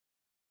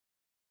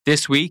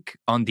This week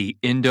on the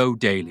Indo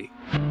Daily.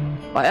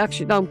 I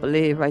actually don't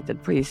believe that the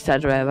priest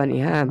said her have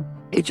any harm.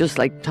 He just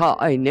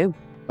thought I knew.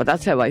 But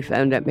that's how I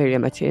found out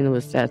Miriam Martina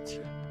was dead.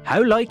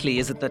 How likely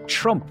is it that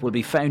Trump will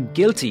be found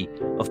guilty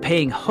of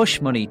paying hush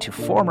money to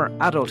former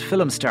adult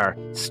film star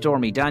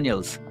Stormy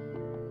Daniels?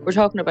 We're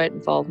talking about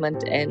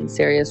involvement in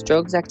serious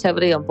drugs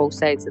activity on both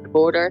sides of the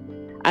border,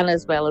 and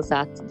as well as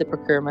that, the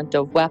procurement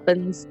of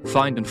weapons.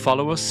 Find and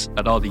follow us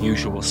at all the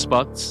usual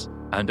spots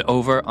and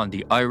over on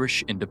the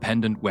Irish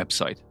Independent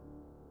website.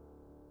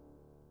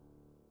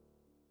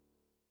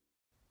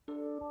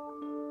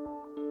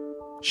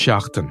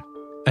 Seachtain,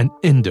 an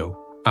Indo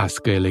as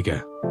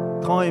Gaeilge.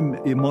 Táim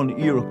I mon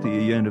iireachta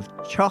I dhéanamh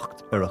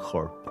teacht ar a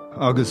chorp,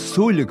 agus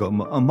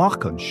súlagam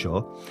amach an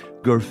seo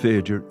gur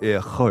féidir é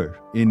a chur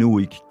in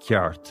uig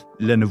ceart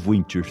lena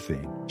bhaintir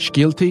féin.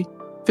 Scialtaí,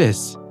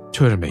 fis,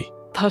 tuirmí.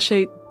 Tá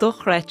sé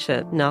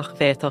dochreite nach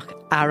bhéadach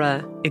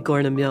ara I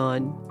gcóir na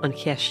meáin an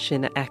cheist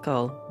sin a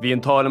eáil. Bhí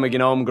an tála me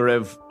gnám go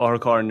raibh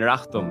orthchár na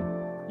reachtam.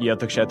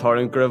 Íontach sé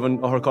tarlan go raibh an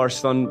orthchár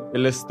san I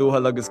list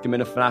dúthal agus go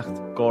minic freacht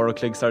gcóir a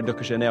cligsar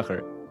ducha sé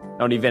néachar.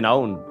 Ná ní bhín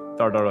ann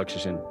dardarach sé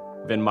sin.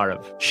 Vin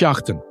Marav.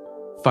 Seachtain.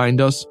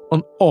 Find us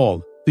on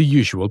all the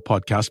usual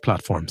podcast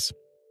platforms.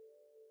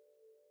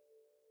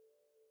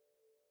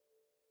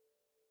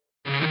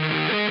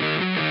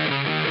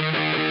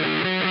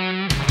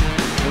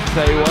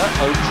 Taylor,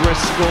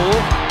 O'Driscoll,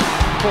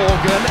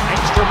 Morgan,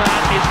 extra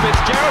man is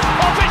Fitzgerald.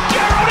 Oh,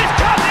 Fitzgerald is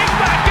cutting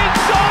back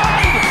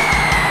inside!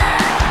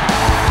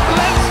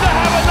 Leinster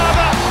have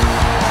another!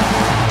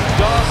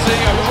 Darcy,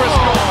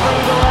 O'Driscoll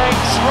through the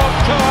legs, Rob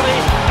Carney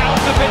out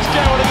to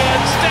Fitzgerald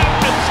again, step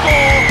and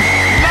score!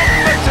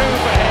 Number 2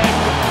 for him!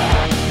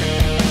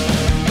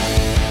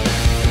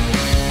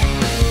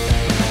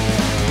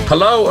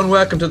 Hello and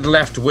welcome to the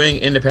Left Wing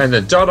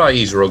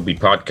Independent.ie's rugby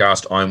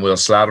podcast. I'm Will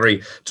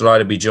Slattery,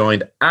 delighted to be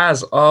joined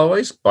as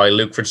always by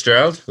Luke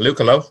Fitzgerald. Luke,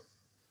 hello.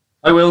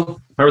 Hi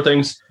Will, how are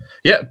things?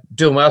 Yeah,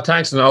 doing well,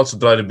 thanks. And also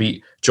delighted to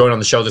be joined on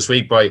the show this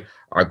week by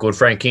our good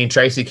friend Keane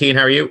Tracy. Keane,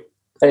 how are you?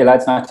 Hey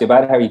lads, not too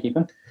bad. How are you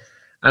keeping?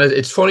 And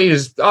it's funny,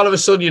 is all of a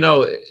sudden,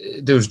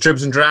 there was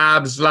dribs and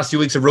drabs, the last few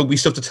weeks of rugby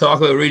stuff to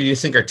talk about, really to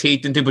sink our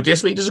teeth into. But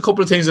this week, there's a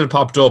couple of things that have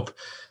popped up.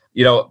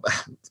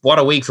 What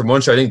a week for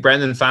Munster. I think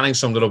Brendan Fanning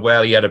summed it up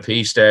well. He had a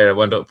piece there that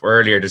went up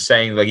earlier just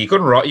saying you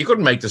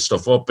couldn't make this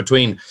stuff up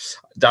between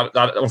that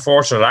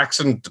unfortunate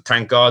accident.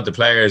 Thank God the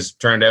players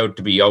turned out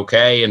to be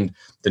okay, and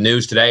the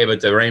news today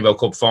about the Rainbow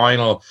Cup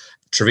final.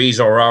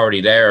 Treviso are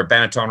already there, or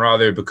Benetton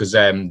rather, because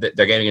their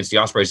game against the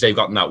Ospreys, they've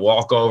gotten that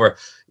walkover.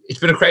 It's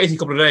been a crazy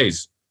couple of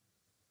days.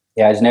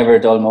 Yeah, there's never a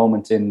dull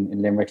moment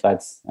in Limerick,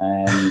 lads.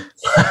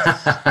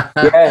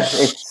 Yeah,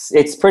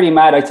 it's pretty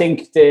mad. I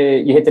think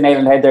you hit the nail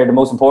on the head there. The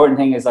most important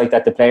thing is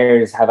that the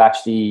players have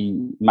actually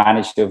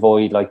managed to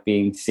avoid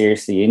being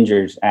seriously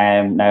injured.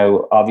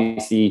 Now,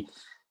 obviously,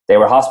 they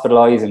were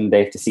hospitalised and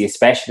they have to see a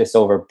specialist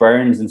over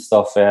burns and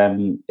stuff.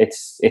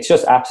 It's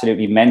just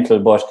absolutely mental.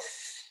 But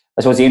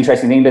I suppose the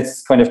interesting thing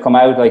that's kind of come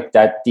out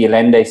that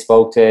Allende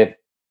spoke to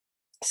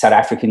South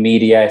African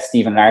media.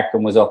 Stephen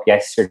Larkham was up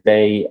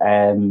yesterday,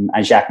 and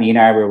Jacques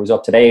Nienaber was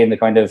up today, and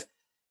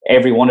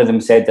every one of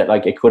them said that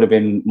it could have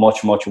been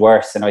much, much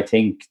worse. And I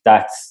think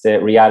that's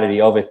the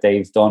reality of it.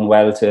 They've done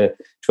well to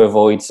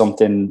avoid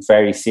something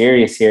very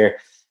serious here.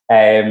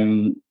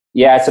 So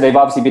they've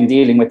obviously been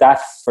dealing with that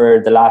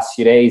for the last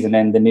few days, and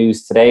then the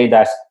news today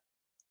that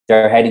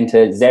they're heading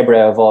to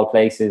Zebra of all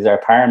places, or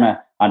Parma,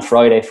 on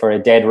Friday for a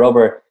dead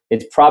rubber.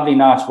 It's probably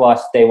not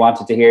what they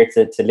wanted to hear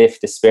to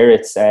lift the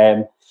spirits.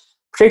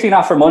 Particularly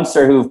not for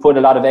Munster, who've put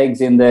a lot of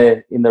eggs in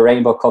the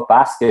Rainbow Cup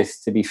basket,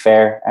 to be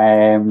fair.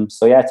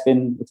 It's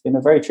been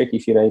a very tricky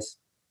few days.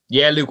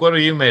 Yeah, Luke, what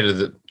have you made of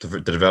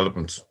the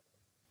developments?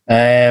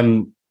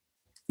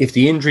 If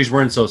the injuries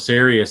weren't so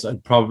serious,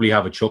 I'd probably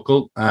have a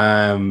chuckle,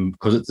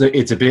 because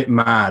it's a bit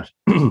mad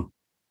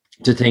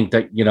to think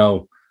that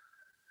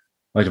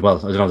I don't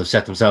know, they've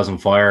set themselves on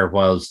fire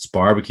whilst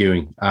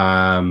barbecuing.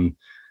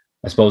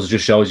 I suppose it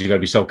just shows you got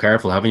to be so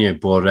careful, haven't you?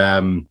 But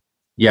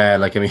yeah,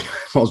 I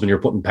suppose when you're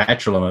putting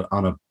petrol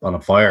on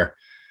a fire,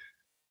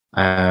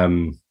 I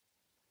kind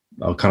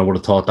of would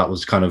have thought that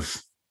was kind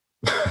of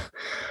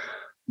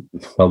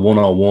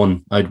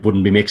 101. I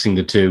wouldn't be mixing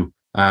the two.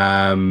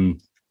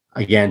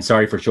 Again,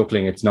 sorry for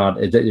chuckling. It's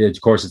not.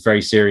 Of course, it's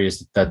very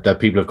serious that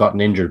people have gotten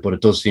injured, but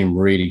it does seem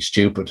really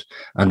stupid,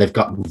 and they've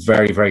gotten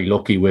very, very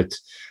lucky with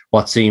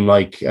what seem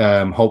like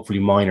hopefully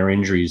minor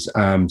injuries.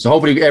 So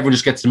hopefully everyone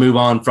just gets to move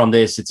on from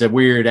this. It's a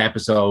weird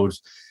episode.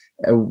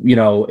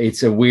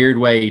 It's a weird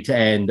way to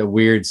end a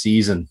weird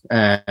season.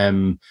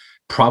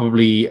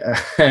 Probably,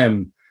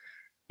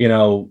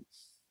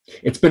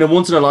 it's been a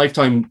once in a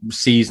lifetime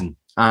season,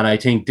 and I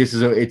think this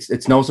is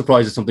it's no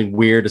surprise that something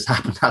weird has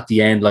happened at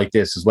the end like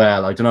this as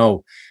well. I don't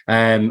know,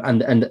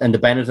 and the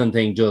Benetton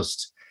thing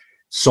just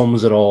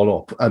sums it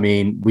all up. I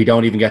mean, we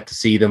don't even get to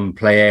see them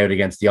play out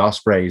against the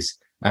Ospreys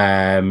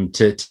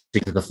to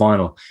the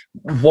final.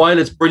 While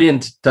it's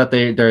brilliant that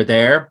they're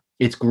there,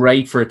 it's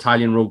great for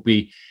Italian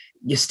rugby.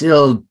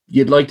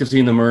 you'd like to have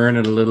seen them earn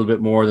it a little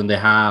bit more than they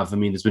have. I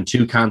mean, there's been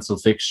 2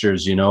 cancelled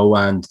fixtures,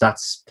 and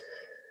that's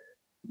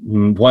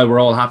while we're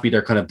all happy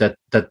they're kind of that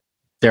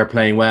they're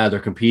playing well, they're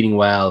competing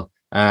well.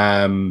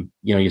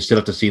 You still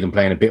have to see them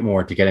playing a bit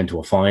more to get into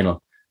a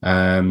final.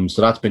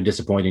 So that's been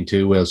disappointing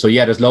too, Will. So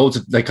yeah, there's loads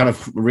of kind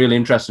of real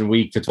interesting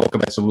week to talk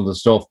about some of the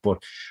stuff,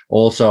 but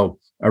also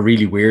a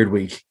really weird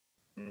week.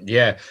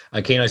 Yeah,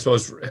 and Keane, I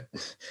suppose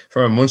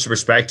from a Munster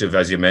perspective,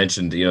 as you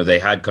mentioned, they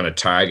had kind of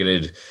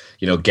targeted,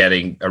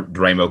 getting the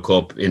Rainbow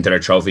Cup into their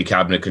trophy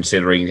cabinet,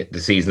 considering the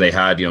season they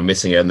had,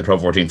 missing out in the Pro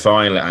 14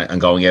 final and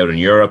going out in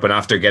Europe. And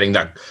after getting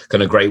that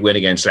kind of great win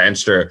against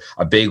Leinster,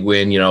 a big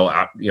win,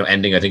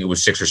 ending, I think it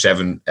was 6 or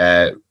 7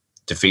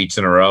 defeats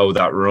in a row,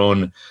 that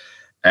run.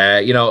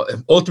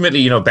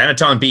 Ultimately,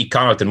 Benetton beat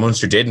Connacht and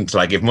Munster didn't.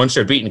 Like, if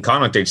Munster had beaten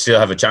Connacht, they'd still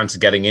have a chance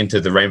of getting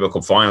into the Rainbow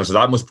Cup final. So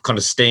that must kind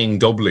of sting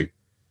doubly.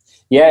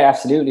 Yeah,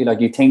 absolutely. Like,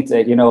 you think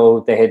that,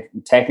 they had,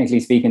 technically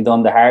speaking,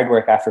 done the hard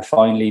work after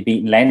finally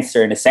beating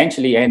Leinster and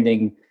essentially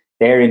ending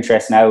their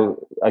interest. Now,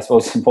 I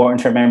suppose it's important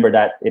to remember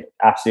that it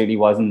absolutely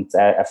wasn't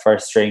a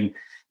first string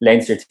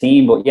Leinster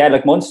team. But yeah,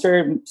 like,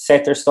 Munster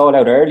set their stall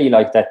out early,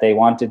 like that they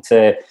wanted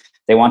to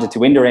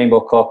win the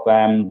Rainbow Cup.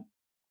 I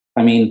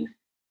mean,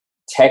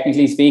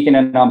 technically speaking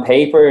and on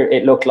paper,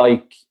 it looked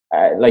like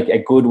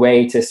a good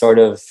way to sort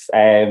of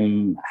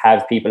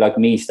have people like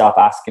me stop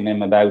asking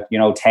them about,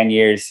 10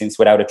 years since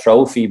without a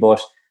trophy.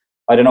 But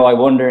I don't know, I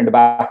wonder in the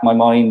back of my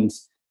mind,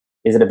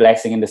 is it a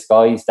blessing in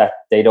disguise that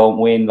they don't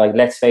win? Like,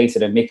 let's face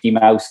it, a Mickey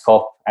Mouse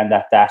Cup, and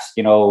that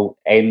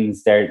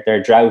ends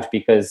their drought,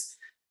 because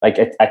like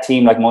a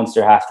team like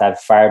Munster have to have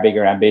far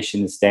bigger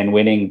ambitions than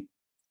winning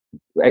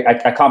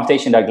a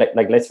competition.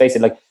 Like let's face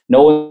it, like,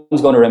 no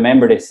one's going to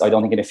remember this, I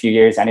don't think, in a few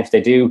years. And if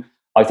they do,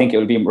 I think it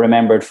will be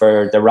remembered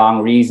for the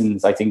wrong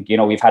reasons. I think,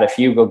 we've had a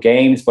few good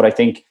games, but I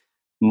think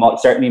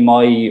certainly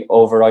my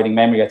overriding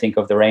memory, I think,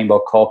 of the Rainbow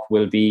Cup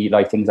will be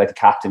like things like the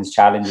captain's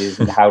challenges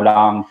and how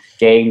long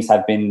games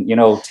have been,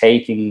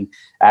 taking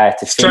to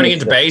it's turning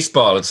into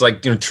baseball. It's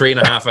like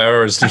 3.5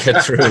 hours to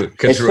get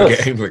through a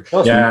game.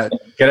 Yeah,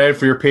 get out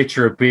for your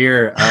pitcher of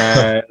beer.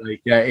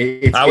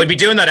 We'd be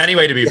doing that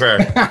anyway, to be fair.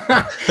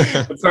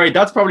 Sorry,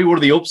 that's probably one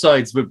of the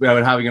upsides with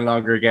having a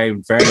longer game.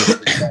 In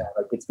fairness,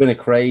 it's been a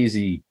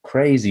crazy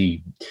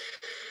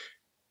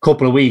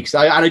couple of weeks.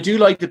 I do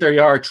like that they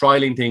are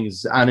trialing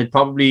things, and it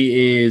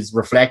probably is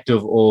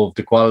reflective of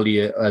the quality,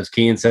 as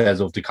Cian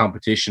says, of the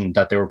competition,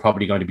 that they were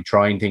probably going to be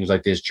trying things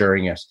like this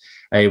during it.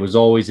 It was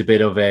always a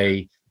bit of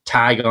a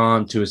tag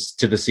on to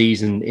the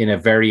season in a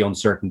very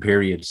uncertain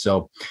period.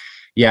 So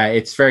yeah,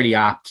 it's fairly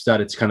apt that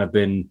it's kind of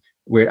been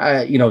weird,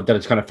 that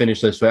it's kind of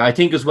finished this way. I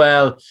think as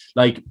well,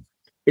 like,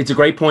 it's a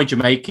great point you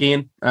make,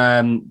 Cian.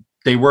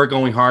 They were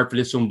going hard for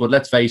this one, but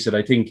let's face it,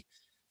 I think,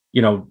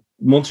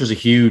 Munster's a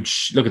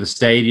huge, look at the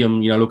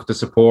stadium, look at the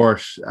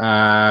support, look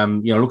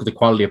at the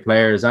quality of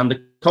players and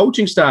the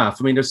coaching staff.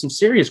 I mean, there's some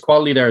serious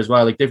quality there as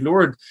well. Like, they've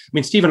lured,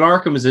 Stephen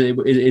Larkham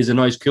is a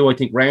nice coup. I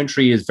think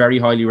Roundtree is very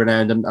highly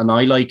renowned, and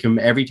I like him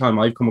every time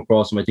I've come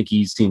across him. I think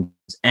he's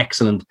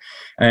excellent.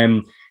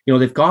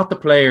 They've got the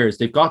players,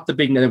 they've got the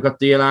big, they've got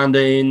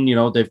Deolanda in,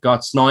 they've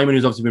got Snyman,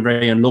 who's obviously been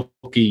very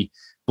unlucky,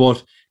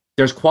 but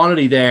there's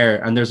quality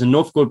there, and there's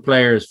enough good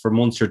players for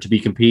Munster to be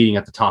competing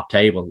at the top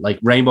table. Like,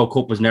 Rainbow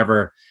Cup was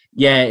never,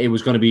 it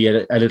was going to be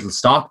a little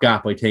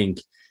stopgap, I think.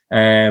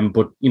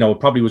 But, it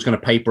probably was going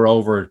to paper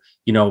over,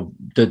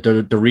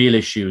 the real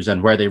issues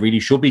and where they really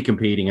should be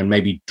competing, and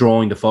maybe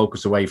drawing the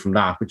focus away from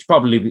that, which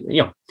probably,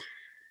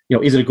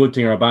 is it a good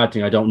thing or a bad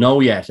thing? I don't know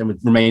yet. And it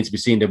remains to be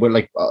seen. They were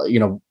like,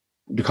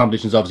 the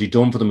competition's obviously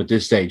done for them at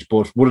this stage,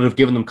 but would it have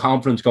given them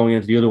confidence going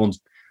into the other ones?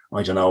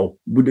 I don't know.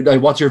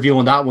 What's your view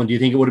on that one? Do you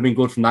think it would have been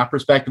good from that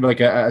perspective,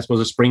 like I suppose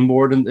a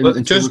springboard?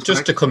 Just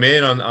to come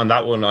in on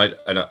that one, I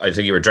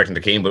think you were directing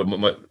to Keane, but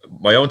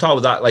my own thought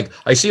was that, like,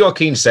 I see what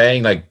Keane's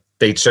saying, like,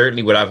 they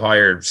certainly would have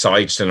higher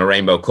sights than a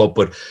Rainbow Cup,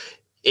 but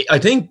I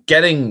think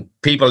getting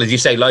people, as you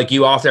say, like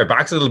you, off their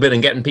backs a little bit,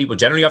 and getting people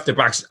generally off their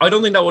backs, I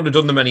don't think that would have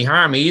done them any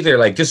harm either.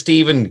 Like, just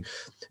even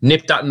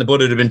nip that in the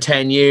bud, it would have been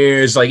 10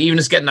 years. Like, even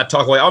just getting that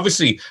talk away.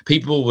 Obviously,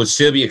 people would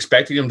still be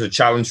expecting them to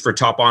challenge for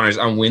top honours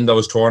and win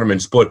those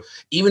tournaments, but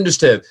even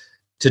just to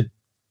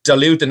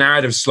dilute the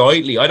narrative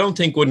slightly, I don't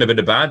think wouldn't have been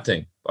a bad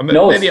thing. I mean,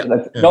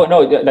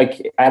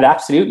 it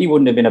absolutely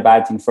wouldn't have been a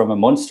bad thing from a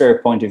Munster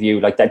point of view.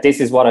 Like, that, this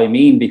is what I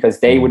mean,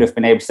 because they would have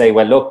been able to say,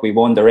 well, look, we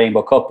won the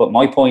Rainbow Cup. But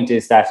my point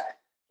is that,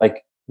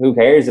 like, who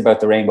cares about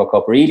the Rainbow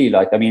Cup, really?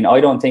 Like, I mean, I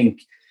don't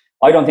think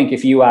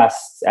if you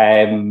asked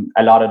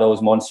a lot of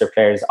those Munster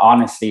players,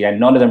 honestly, and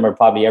none of them are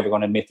probably ever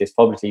going to admit this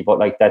publicly, but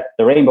like, that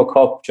the Rainbow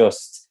Cup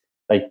just,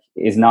 like,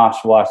 is not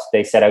what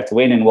they set out to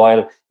win. And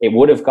while it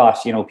would have got,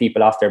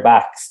 people off their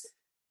backs,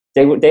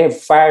 they have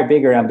far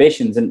bigger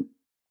ambitions. And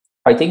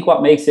I think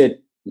what makes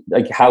it,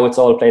 like, how it's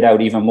all played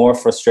out even more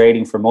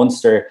frustrating for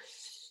Munster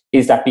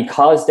is that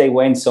because they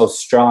went so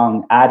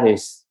strong at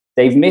it,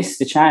 they've missed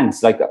the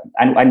chance. Like,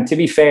 and to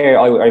be fair,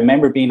 I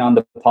remember being on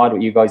the pod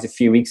with you guys a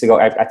few weeks ago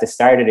at the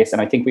start of this,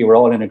 and I think we were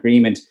all in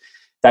agreement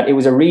that it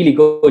was a really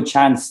good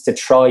chance to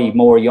try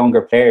more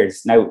younger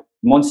players. Now,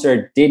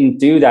 Munster didn't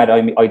do that,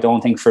 I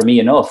don't think, for me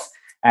enough.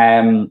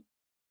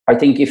 I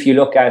think if you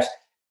look at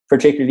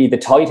particularly the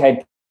tight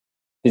head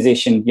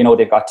position, you know,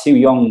 they've got two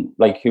young,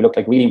 like, who look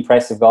like really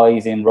impressive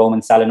guys in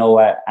Roman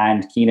Salanoa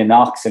and Keenan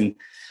Knox. And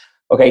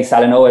okay,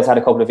 Salanoa has had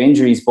a couple of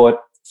injuries,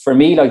 but for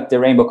me, like, the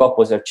Rainbow Cup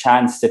was a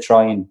chance to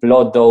try and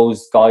blood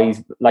those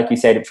guys, like you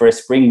said, for a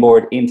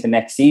springboard into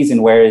next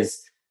season.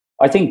 Whereas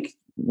I think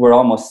we're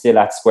almost still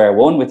at square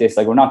one with this.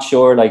 Like, we're not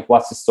sure, like,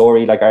 what's the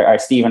story. Like, are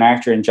Stephen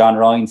Archer and John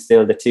Ryan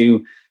still the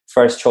two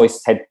first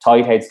choice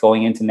tight heads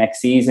going into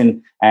next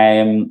season?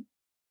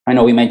 I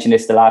know we mentioned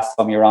this the last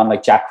time you were on,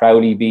 like Jack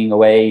Crowley being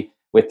away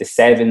with the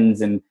sevens,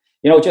 and,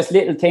 you know, just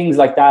little things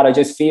like that. I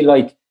just feel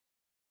like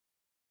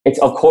it's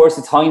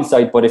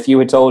hindsight, but if you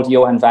had told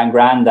Johan van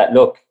Graan that,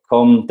 look,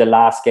 come the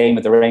last game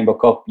of the Rainbow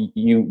Cup,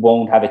 you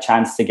won't have a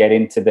chance to get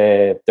into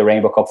the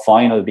Rainbow Cup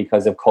final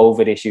because of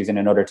COVID issues in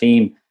another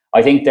team,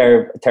 I think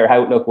their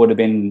outlook would have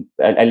been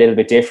a little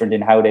bit different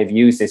in how they've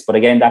used this. But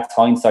again, that's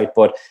hindsight.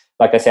 But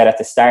like I said at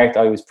the start,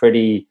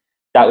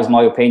 that was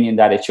my opinion,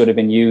 that it should have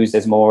been used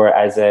as more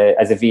as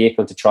a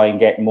vehicle to try and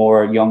get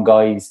more young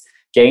guys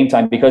game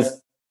time,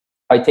 because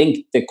I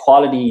think the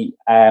quality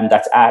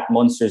that's at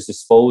Munster's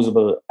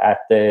disposal at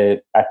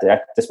the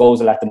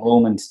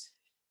moment,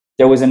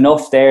 there was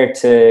enough there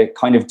to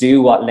kind of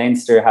do what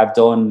Leinster have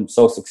done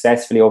so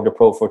successfully over the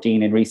Pro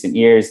 14 in recent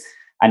years.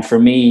 And for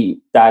me,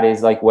 that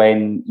is like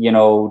when, you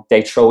know,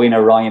 they throw in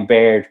a Ryan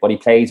Baird, but he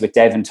plays with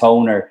Devin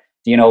Toner.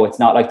 You know, it's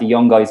not like the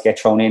young guys get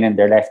thrown in and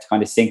they're left to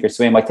kind of sink or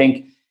swim. I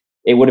think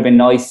it would have been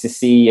nice to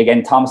see,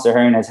 again, Thomas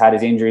Ahern has had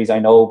his injuries, I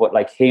know, but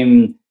like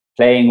him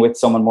playing with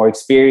someone more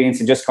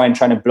experienced and just trying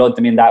to blood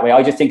them in that way.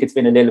 I just think it's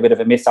been a little bit of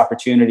a missed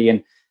opportunity,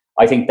 and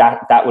I think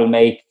that will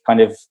make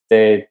kind of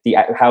the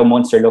how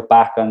Munster look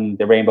back on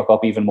the Rainbow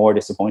Cup even more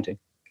disappointing.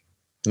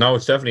 No,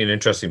 it's definitely an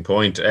interesting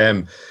point.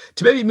 To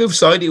maybe move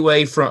slightly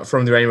away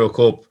from the Rainbow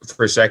Cup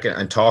for a second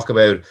and talk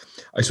about,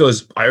 I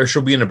suppose, Irish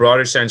rugby in a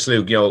broader sense,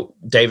 Luke. You know,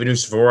 David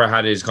Nucifora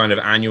had his kind of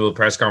annual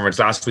press conference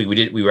last week.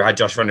 We had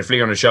Josh Van der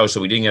Fleer on the show, so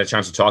we didn't get a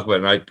chance to talk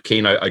about it.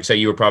 And I'd say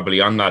you were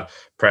probably on that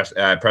press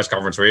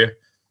conference, were you?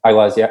 I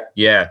was, yeah.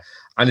 Yeah.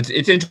 And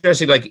it's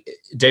interesting, like,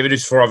 David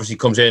Nucifora obviously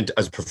comes in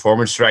as a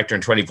performance director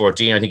in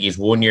 2014. I think he's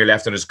 1 year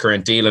left on his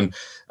current deal, and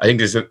I think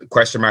there's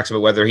question marks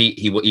about whether he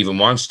even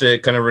wants to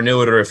kind of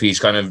renew it, or if he's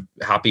kind of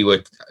happy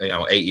with, you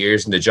know, 8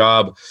 years in the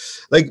job.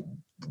 Like,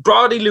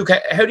 broadly, Luke,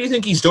 how do you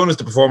think he's done as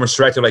the performance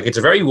director? Like, it's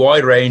a very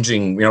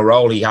wide-ranging, you know,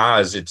 role he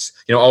has. It's,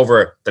 you know,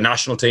 over the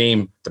national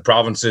team, the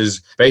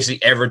provinces,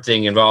 basically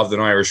everything involved in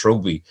Irish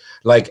rugby.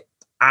 Like,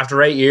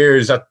 after 8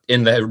 years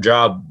in the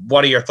job,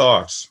 what are your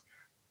thoughts?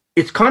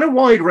 It's kind of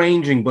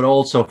wide-ranging, but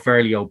also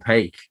fairly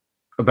opaque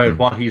about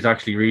what he's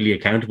actually really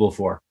accountable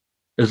for.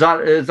 Is that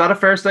a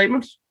fair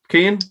statement,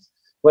 Cian?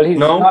 Well, he's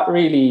not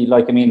really,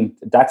 like, I mean,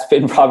 that's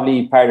been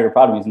probably part of the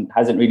problem. He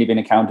hasn't really been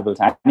accountable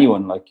to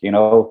anyone, like, you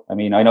know. I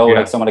mean, I know,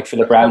 like, someone like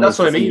Philip Brown. That's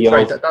what I mean,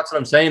 right? That's what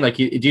I'm saying. Like,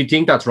 do you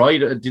think that's right?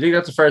 Do you think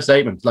that's a fair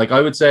statement? Like, I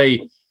would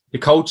say the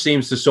coach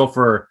seems to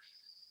suffer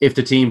if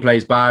the team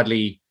plays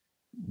badly,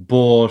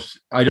 but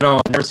I don't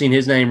know. I've never seen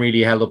his name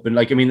really held up. And,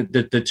 like, I mean,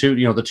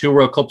 the two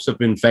World Cups have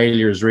been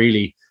failures,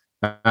 really.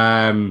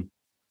 I don't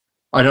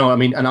know. I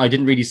mean, and I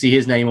didn't really see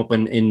his name up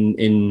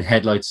in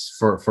headlights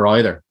for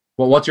either.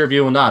 Well, what's your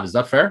view on that? Is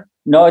that fair?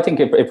 No, I think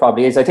it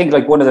probably is. I think,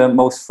 like, one of the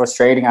most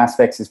frustrating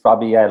aspects is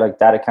probably like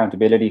that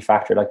accountability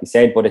factor, like you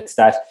said. But it's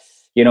that,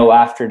 you know,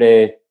 after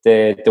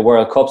the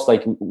World Cups,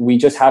 like, we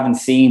just haven't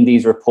seen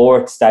these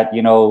reports that,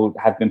 you know,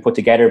 have been put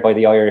together by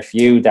the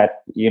IRFU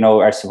that, you know,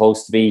 are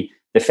supposed to be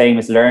the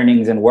famous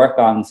learnings and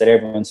work-ons that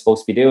everyone's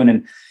supposed to be doing.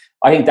 And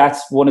I think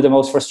that's one of the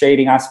most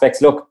frustrating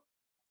aspects. Look,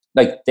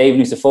 like, Dave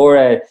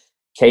Nucifora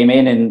came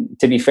in, and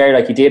to be fair,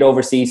 like, he did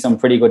oversee some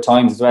pretty good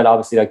times as well.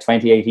 Obviously, like,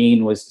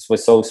 2018 was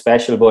so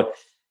special, but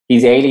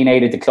he's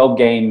alienated the club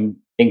game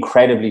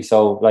incredibly.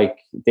 So, like,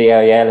 the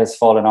AIL has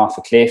fallen off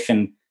a cliff,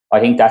 and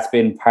I think that's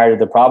been part of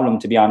the problem,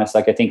 to be honest.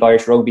 Like, I think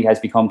Irish rugby has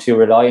become too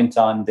reliant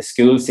on the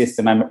school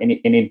system, and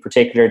in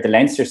particular the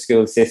Leinster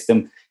school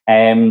system.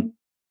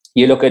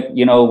 You look at,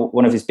 you know,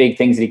 one of his big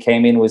things that he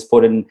came in was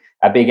putting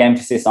a big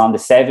emphasis on the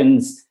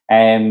sevens.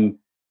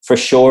 For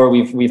sure,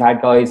 we've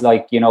had guys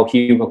like, you know,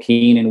 Hugo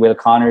Keane and Will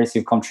Connors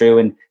who've come through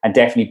and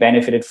definitely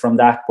benefited from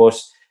that.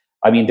 But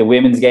I mean, the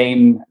women's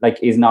game, like,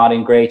 is not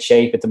in great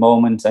shape at the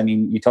moment. I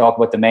mean, you talk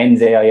about the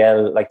men's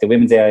AIL, like, the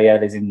women's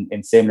AIL is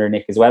in similar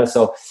nick as well.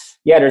 So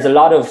yeah, there's a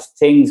lot of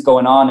things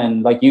going on.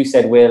 And like you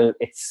said, Will,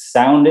 it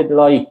sounded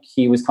like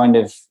he was kind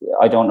of,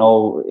 I don't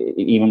know,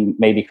 even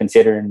maybe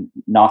considering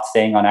not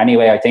staying on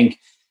anyway. I think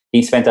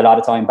he spent a lot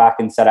of time back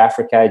in South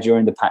Africa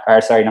during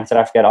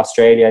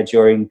Australia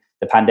during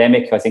the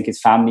pandemic. I think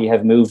his family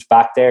have moved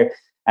back there.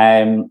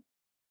 And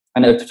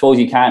I suppose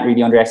you can't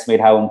really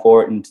underestimate how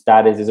important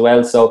that is as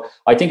well. So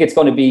I think it's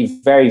going to be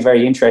very,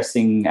 very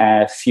interesting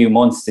few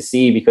months to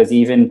see, because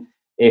even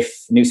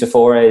if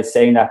Nucifora is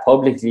saying that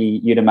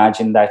publicly, you'd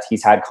imagine that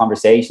he's had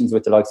conversations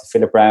with the likes of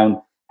Philip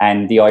Brown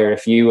and the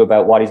IRFU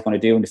about what he's going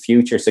to do in the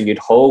future. So you'd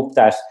hope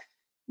that,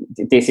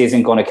 this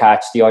isn't going to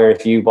catch the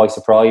IRFU by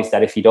surprise,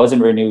 that if he doesn't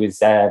renew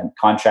his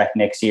contract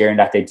next year, and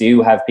that they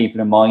do have people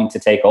in mind to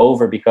take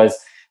over, because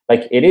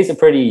like it is a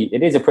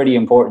pretty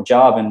important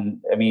job. And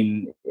I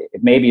mean,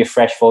 maybe a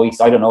fresh voice,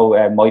 I don't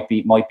know, might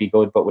be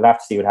good, but we'll have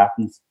to see what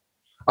happens.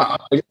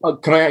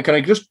 Can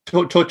I just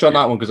touch on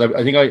that one, because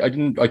I think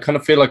I kind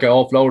of feel like I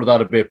offloaded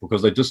that a bit,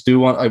 because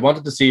I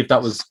wanted to see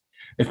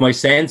if my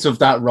sense of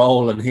that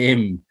role and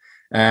him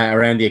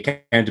around the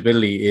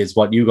accountability is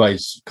what you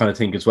guys kind of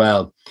think as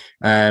well.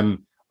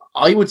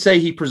 I would say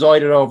he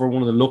presided over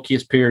one of the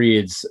luckiest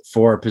periods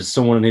for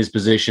someone in his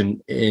position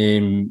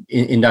in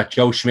that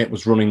Joe Schmidt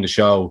was running the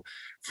show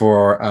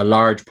for a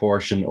large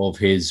portion of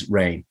his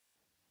reign,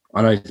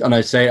 and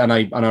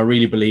I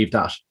really believe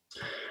that.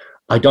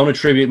 I don't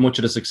attribute much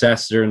of the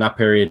success during that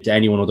period to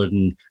anyone other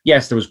than,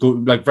 yes, there was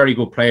good, like very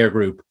good player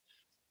group,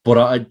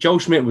 but Joe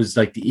Schmidt was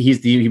like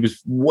he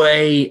was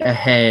way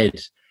ahead.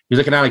 He was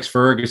like an Alex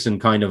Ferguson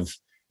kind of,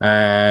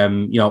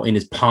 in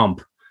his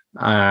pomp.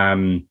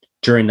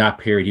 During that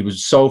period, he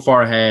was so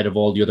far ahead of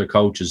all the other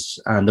coaches,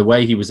 and the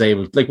way he was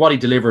able, like what he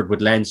delivered with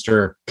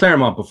Leinster,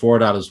 Claremont before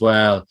that as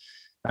well,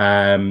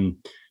 and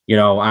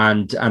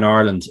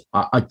Ireland.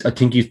 I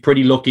think he's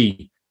pretty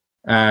lucky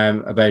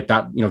about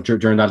that,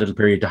 during that little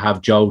period, to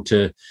have Joe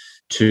to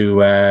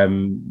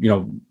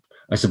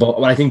I suppose.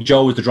 Well, I think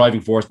Joe was the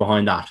driving force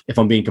behind that. If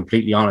I'm being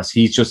completely honest,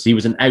 he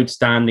was an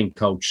outstanding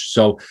coach.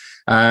 So.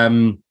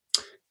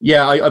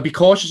 I'd be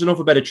cautious enough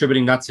about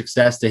attributing that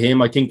success to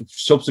him. I think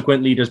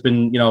subsequently there's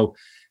been,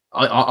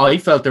 I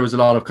felt there was a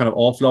lot of kind of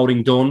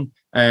offloading done,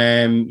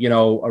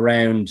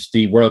 around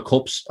the World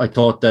Cups. I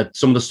thought that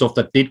some of the stuff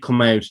that did come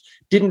out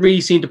didn't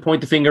really seem to point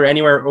the finger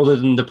anywhere other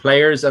than the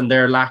players and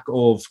their lack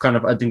of kind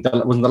of, I think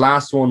that wasn't the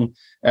last one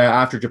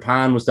after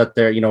Japan, was that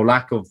their,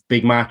 lack of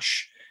big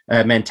match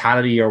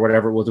mentality or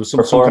whatever it was. There was some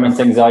performance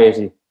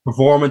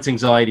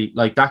anxiety,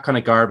 like that kind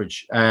of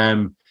garbage.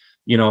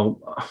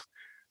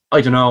 I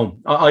don't know.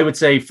 I would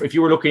say if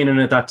you were looking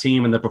at that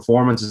team and the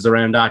performances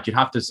around that, you'd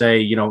have to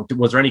say,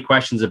 was there any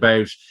questions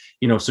about,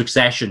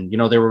 succession?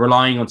 They were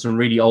relying on some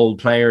really old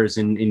players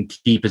in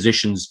key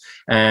positions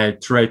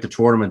throughout the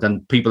tournament,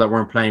 and people that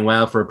weren't playing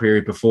well for a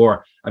period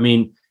before. I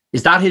mean,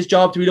 is that his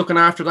job to be looking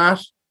after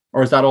that,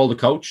 or is that all the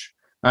coach?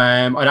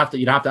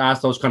 You'd have to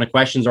ask those kind of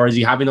questions, or is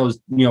he having those,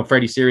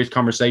 fairly serious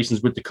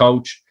conversations with the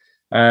coach?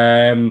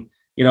 And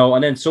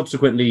then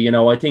subsequently,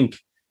 I think.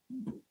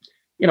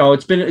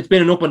 It's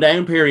been an up and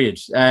down period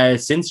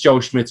since Joe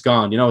Schmidt's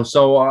gone.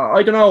 So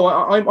I don't know.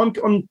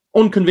 I'm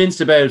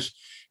unconvinced about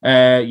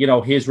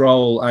his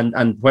role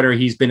and whether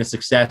he's been a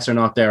success or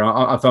not there.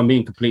 If I'm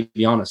being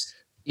completely honest.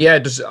 Yeah,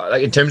 just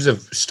in terms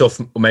of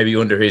stuff maybe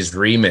under his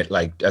remit,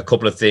 like a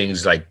couple of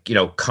things, like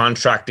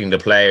contracting the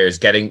players,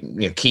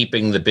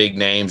 keeping the big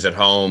names at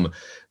home.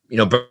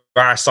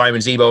 Bar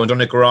Simon Zebo and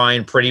Donnacha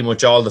Ryan, pretty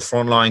much all the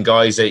frontline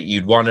guys that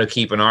you'd want to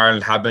keep in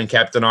Ireland have been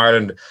kept in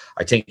Ireland.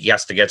 I think he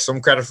has to get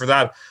some credit for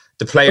that.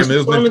 The player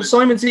movement.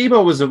 Simon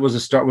Zebo was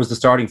the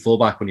starting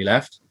fullback when he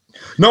left.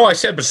 No, I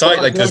said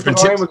beside, like there's been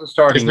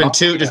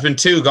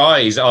two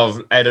guys out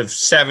of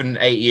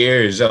 7-8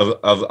 years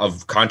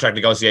of contract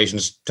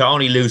negotiations, to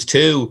only lose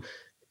two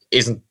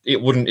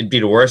wouldn't be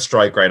the worst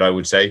strike rate, I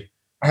would say.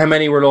 How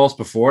many were lost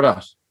before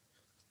that?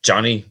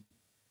 Johnny,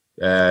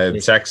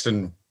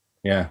 Sexton.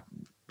 Yeah.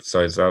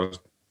 Besides that,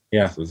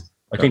 yeah,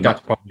 I think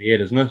that's probably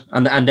it, isn't it?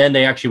 And then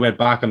they actually went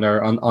back on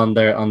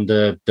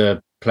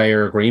the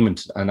player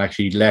agreement and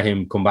actually let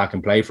him come back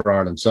and play for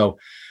Ireland. So,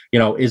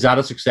 is that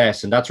a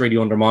success? And that's really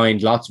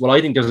undermined lots. Well,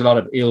 I think there's a lot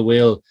of ill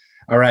will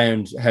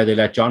around how they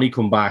let Johnny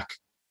come back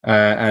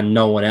and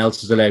no one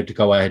else is allowed to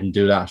go ahead and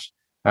do that.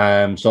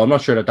 So I'm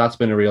not sure that that's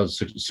been a real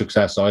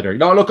success either.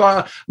 No, look,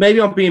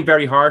 maybe I'm being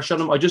very harsh on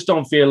him. I just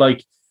don't feel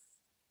like.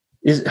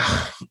 Is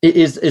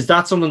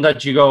that something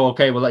that you go,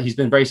 okay, well, he's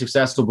been very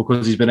successful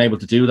because he's been able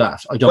to do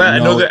that? I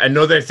don't know.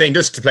 Another thing,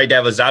 just to play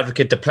devil's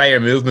advocate, the player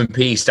movement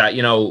piece, that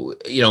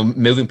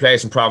moving players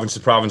from province to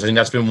province, I think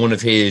that's been one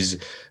of his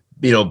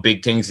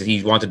big things that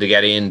he wanted to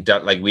get in,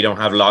 that like we don't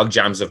have log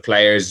jams of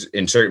players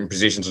in certain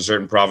positions in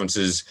certain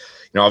provinces.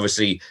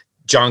 Obviously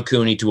John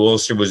Cooney to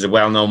Ulster was a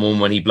well-known one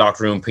when he blocked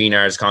Ruan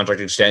Pienaar's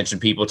contract extension.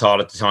 People thought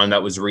at the time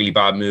that was a really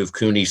bad move.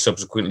 Cooney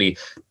subsequently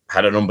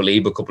had an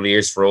unbelievable couple of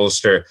years for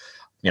Ulster.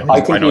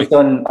 I think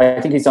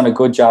he's done a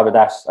good job of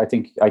that.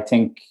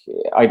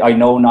 I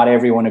know not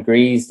everyone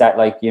agrees that,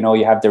 like,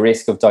 you have the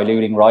risk of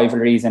diluting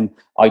rivalries, and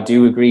I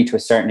do agree to a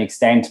certain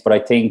extent, but I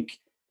think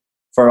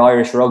for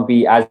Irish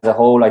rugby as a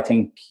whole, I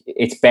think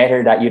it's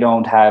better that you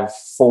don't have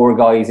four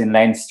guys in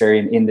Leinster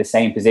in the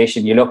same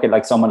position. You look at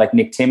like someone like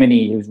Nick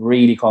Timoney, who's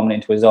really coming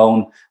into his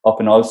own up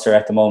in Ulster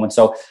at the moment.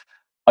 So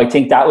I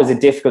think that was a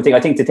difficult thing. I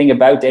think the thing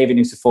about David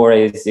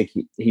Nucifora is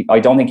I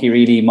don't think he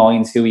really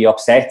minds who he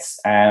upsets.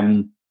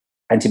 And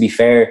to be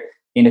fair,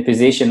 in a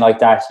position like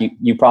that,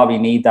 you probably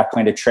need that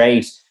kind of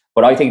trait.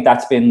 But I think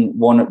that's been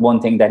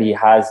one thing that he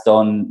has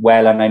done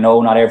well. And I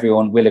know not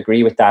everyone will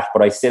agree with that,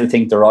 but I still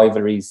think the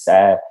rivalries,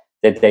 that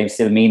they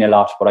still mean a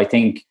lot. But I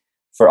think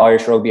for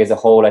Irish rugby as a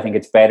whole, I think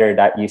it's better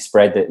that you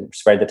spread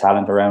the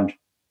talent around.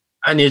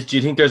 And do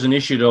you think there's an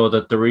issue though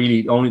that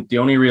the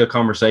only real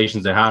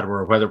conversations they had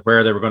were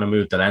where they were going to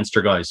move the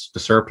Leinster guys, the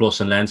surplus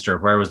in Leinster,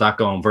 where was that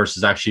going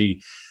versus actually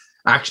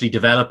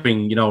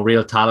developing,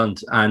 real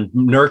talent and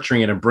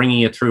nurturing it and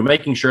bringing it through,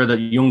 making sure that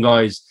young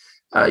guys,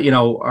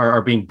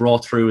 are being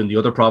brought through in the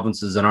other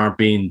provinces and aren't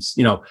being,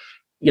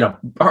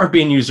 aren't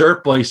being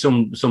usurped by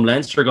some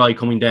Leinster guy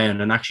coming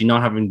down and actually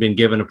not having been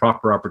given a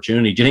proper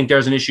opportunity. Do you think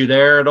there's an issue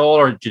there at all,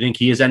 or do you think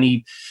he has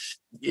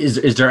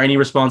is there any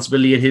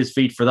responsibility at his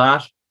feet for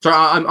that? So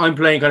I'm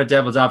playing kind of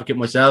devil's advocate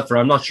myself, or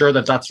I'm not sure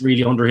that that's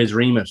really under his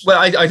remit. Well,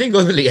 I think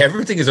ultimately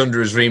everything is under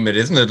his remit,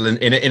 isn't it?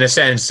 In a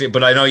sense,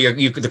 but I know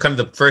you the kind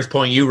of the first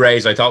point you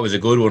raised, I thought was a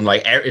good one.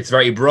 Like, it's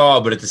very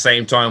broad, but at the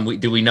same time,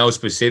 do we know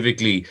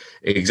specifically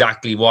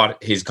exactly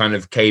what his kind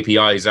of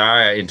KPIs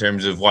are in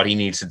terms of what he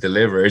needs to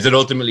deliver? Is it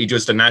ultimately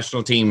just a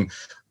national team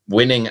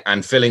winning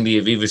and filling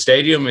the Aviva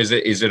Stadium? Is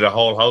it a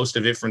whole host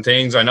of different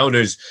things? I know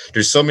there's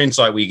some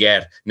insight we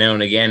get now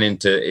and again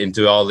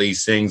into all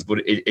these things, but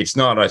it's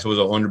not, I suppose,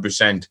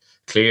 100%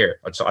 clear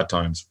at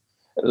times.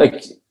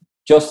 Like,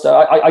 just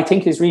I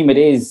think his remit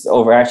is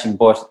overarching,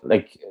 but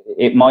like,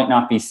 it might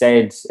not be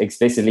said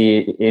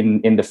explicitly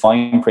in the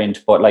fine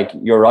print. But like,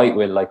 you're right,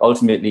 Will. Like,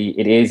 ultimately,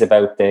 it is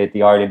about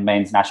the Ireland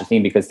men's national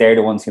team, because they're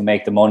the ones who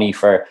make the money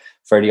for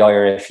the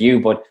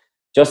IRFU. But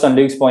just on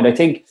Luke's point, I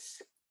think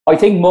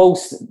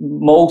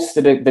most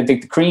of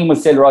the cream will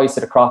still rise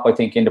to the crop, I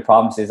think, in the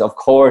provinces. Of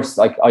course,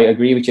 like, I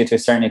agree with you to a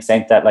certain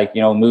extent that, like,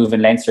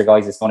 moving Leinster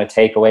guys is going to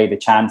take away the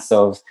chance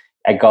of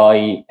a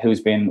guy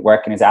who's been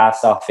working his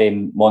ass off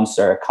in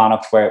Munster,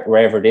 Connacht,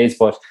 wherever it is.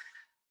 But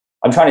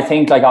I'm trying to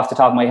think, like, off the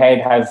top of my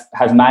head,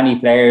 have many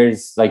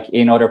players, like,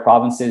 in other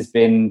provinces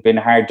been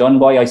hard done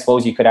by? I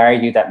suppose you could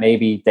argue that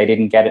maybe they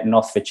didn't get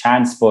enough of a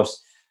chance, but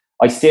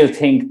I still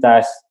think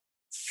that,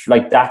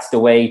 like, that's the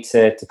way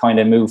to kind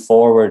of move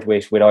forward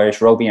with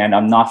Irish rugby. And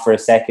I'm not for a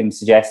second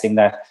suggesting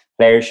that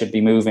players should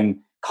be moving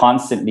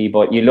constantly,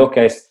 but you look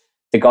at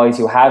the guys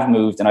who have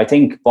moved, and I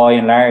think by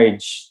and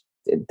large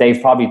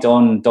they've probably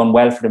done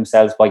well for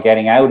themselves by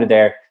getting out of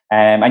there.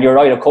 And you're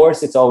right, of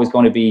course it's always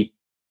going to be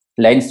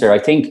Leinster. I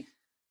think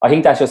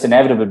that's just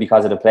inevitable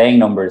because of the playing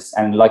numbers.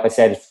 And like I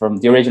said, from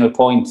the original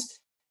point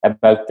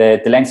about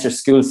the Leinster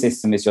school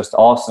system is just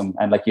awesome.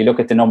 And like, you look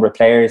at the number of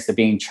players that are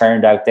being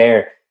churned out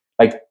there,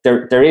 like,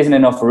 there isn't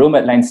enough room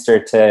at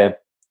Leinster to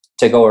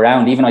go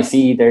around. Even I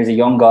see there's a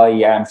young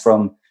guy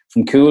from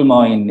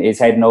Coolmine is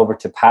heading over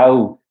to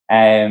Pau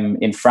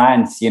in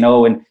France,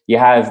 and you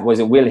have, was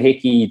it Will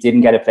Hickey,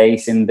 didn't get a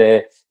place in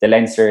the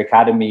Leinster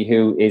Academy,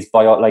 who is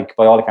by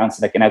all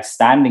accounts like an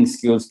outstanding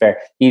schools player.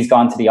 He's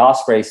gone to the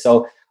Ospreys.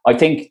 So I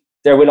think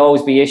there will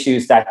always be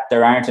issues that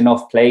there aren't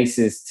enough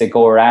places to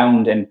go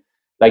around, and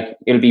like,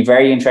 it'll be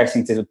very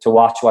interesting to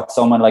watch what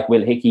someone like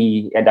Will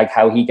Hickey and like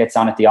how he gets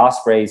on at the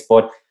Ospreys.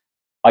 But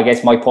I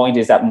guess my point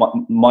is that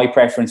my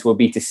preference would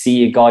be to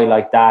see a guy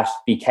like that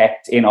be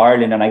kept in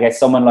Ireland. And I guess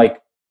someone like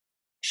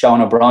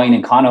Sean O'Brien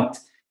in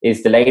Connacht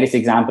is the latest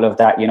example of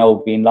that,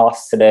 being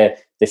lost to the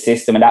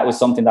system. And that was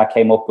something that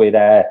came up with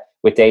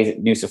Dave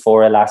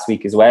Nucifora last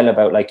week as well,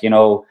 about like,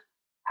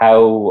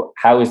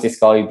 how is this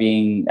guy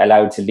being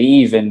allowed to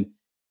leave? And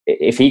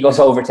if he goes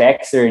over to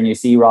Exeter, and you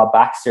see Rob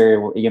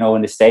Baxter,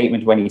 in the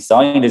statement when he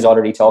signed, is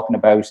already talking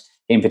about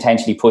him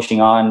potentially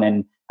pushing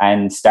on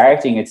and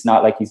starting, it's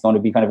not like he's going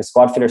to be kind of a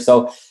squad filler.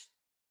 So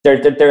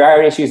there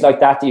are issues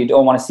like that you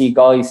don't want to see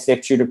guys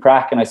slip through the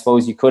crack. And I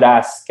suppose you could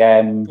ask,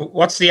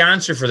 what's the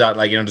answer for that?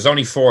 Like, there's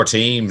only 4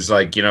 teams.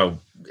 Like,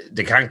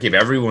 they can't give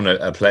everyone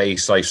a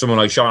place. Like someone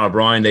like Sean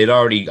O'Brien, they'd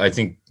already, I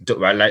think,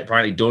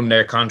 apparently done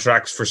their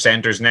contracts for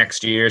centres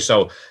next year.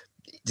 So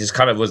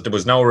there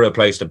was no real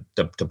place to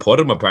put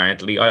him.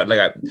 Apparently, I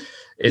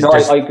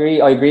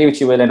agree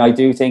with you, Will, and I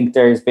do think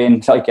there's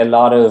been like a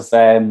lot of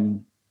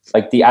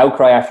like the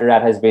outcry after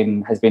that has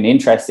been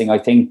interesting. I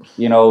think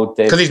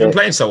because he's been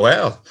playing so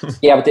well.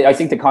 Yeah, but I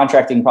think the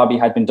contracting probably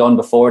had been done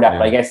before that. Yeah.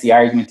 But I guess the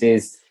argument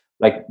is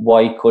like,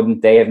 why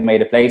couldn't they have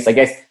made a place? I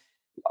guess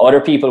other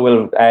people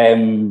will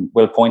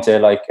point to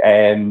like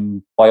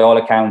by all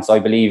accounts, I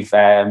believe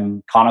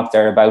Connacht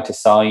are about to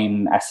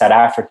sign a South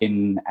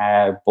African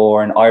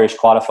born Irish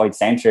qualified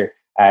centre,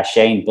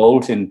 Shane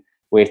Bolton,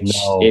 which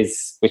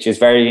is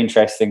very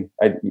interesting.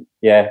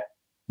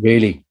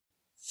 Really.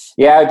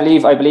 Yeah, I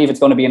believe it's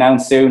going to be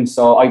announced soon.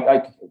 So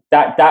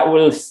that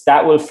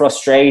will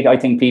frustrate, I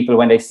think, people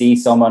when they see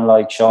someone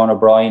like Sean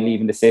O'Brien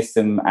leaving the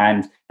system.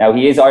 And now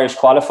he is Irish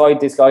qualified,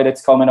 this guy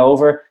that's coming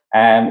over,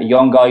 a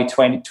young guy,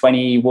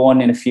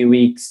 21 in a few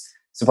weeks,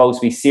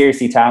 supposed to be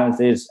seriously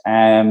talented.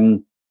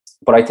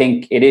 But I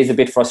think it is a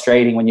bit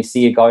frustrating when you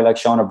see a guy like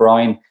Sean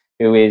O'Brien,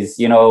 who is,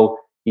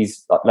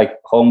 he's like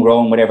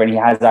homegrown, whatever, and he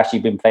has actually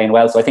been playing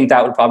well. So I think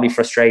that would probably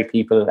frustrate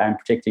people, and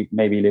particularly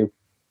maybe Lou.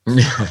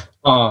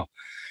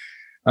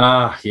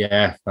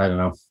 Yeah, I don't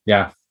know.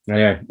 Yeah.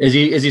 Is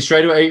he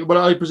straight away?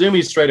 Well, I presume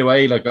he's straight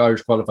away like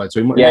Irish qualified. So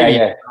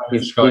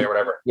he's guy or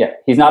whatever. Yeah,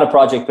 he's not a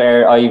project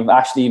player. I've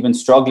actually been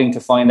struggling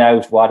to find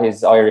out what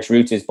his Irish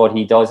roots is, but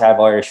he does have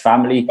Irish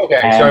family. Okay,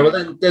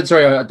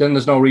 sorry. Well, then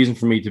there's no reason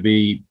for me to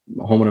be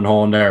humming and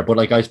hawing there. But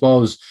like, I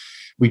suppose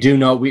we do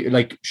know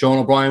like Sean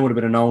O'Brien would have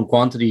been a known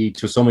quantity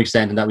to some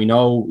extent, and that we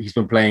know he's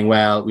been playing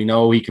well. We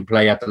know he can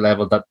play at the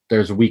level that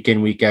there's week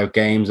in, week out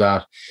games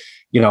at.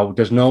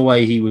 There's no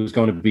way he was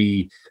going to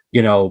be,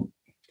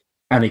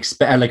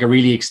 like a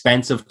really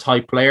expensive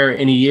type player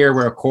in a year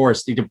where, of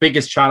course, the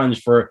biggest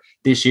challenge for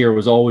this year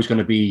was always going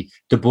to be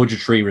the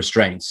budgetary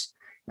restraints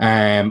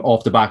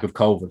off the back of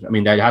COVID. I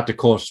mean, they had to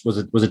cut, was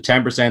it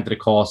 10% of the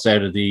costs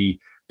out of the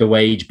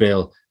wage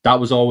bill? That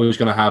was always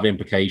going to have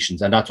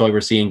implications. And that's why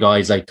we're seeing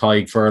guys like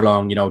Tyg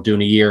Furlong,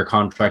 doing a year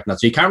contract. And that.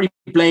 So you can't really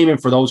blame him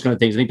for those kind of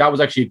things. I think that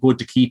was actually good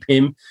to keep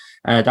him.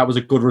 That was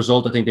a good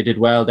result. I think they did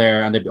well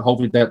there. And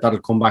hopefully that'll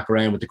come back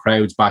around with the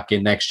crowds back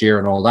in next year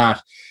and all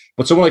that.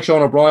 But someone like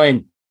Sean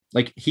O'Brien,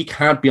 like, he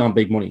can't be on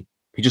big money.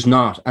 He's just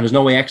not. And there's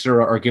no way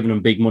Exeter are giving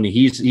him big money.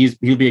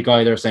 He'll be a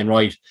guy there saying,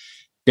 right,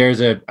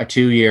 there's a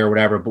 2-year or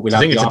whatever, but we'll I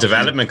think it's a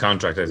development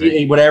contract, I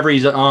think. Whatever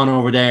he's on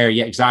over there,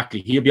 yeah,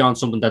 exactly. He'll be on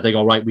something that they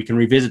go, right, we can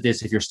revisit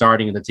this if you're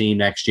starting in the team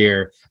next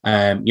year.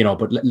 But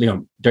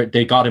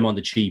they got him on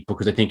the cheap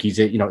because I think he's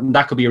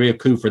that could be a real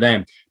coup for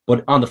them.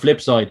 But on the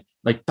flip side,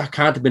 like, that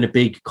can't have been a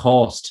big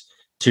cost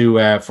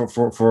to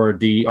for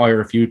the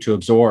IRFU to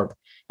absorb.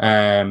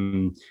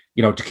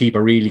 To keep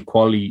a really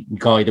quality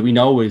guy that we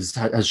know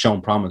has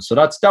shown promise. So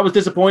that was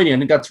disappointing. I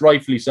think that's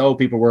rightfully so.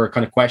 People were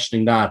kind of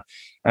questioning that.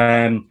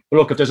 But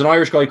look, if there's an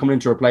Irish guy coming in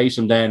to replace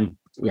him, then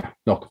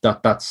look,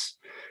 that's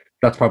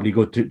probably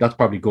good too. That's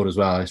probably good as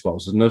well, I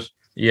suppose, isn't it?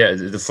 Yeah,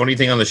 the funny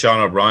thing on the Sean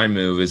O'Brien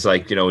move is,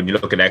 like, when you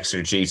look at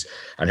Exeter Chiefs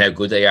and how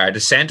good they are, the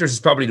centres is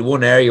probably the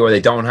one area where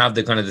they don't have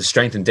the kind of the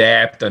strength and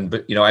depth. And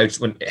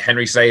when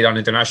Henry Slade on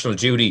international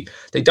duty,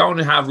 they don't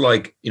have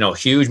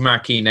huge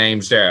marquee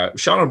names there.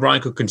 Sean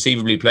O'Brien could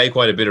conceivably play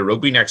quite a bit of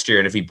rugby next year,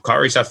 and if he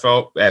carries that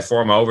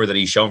form over that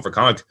he's shown for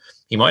Connacht,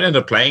 he might end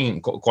up playing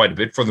quite a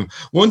bit for them.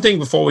 One thing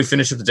before we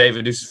finish with the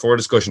David Nucifora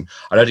discussion,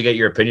 I'd like to get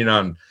your opinion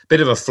on a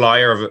bit of a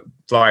flyer,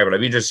 but I'd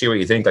be interested to see what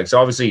you think. Like, so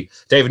obviously,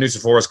 David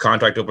Nucifora's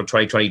contract up in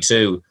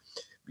 2022.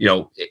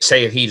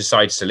 Say if he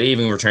decides to leave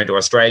and return to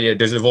Australia,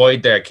 there's a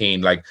void there,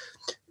 Keane. Like,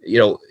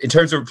 in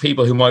terms of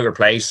people who might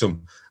replace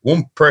him,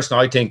 one person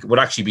I think would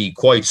actually be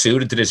quite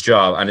suited to this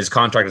job, and his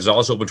contract is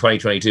also up in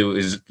 2022,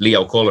 is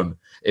Leo Cullen.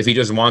 If he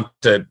doesn't want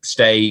to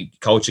stay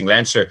coaching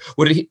Leinster,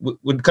 would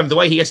kind of the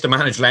way he gets to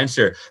manage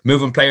Leinster,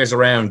 moving players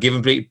around,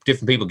 giving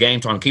different people game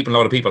time, keeping a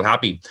lot of people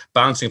happy,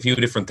 balancing a few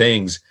different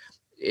things,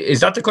 is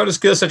that the kind of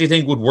skill set you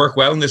think would work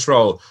well in this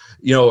role?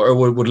 Or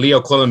would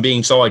Leo Cullen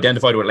being so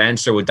identified with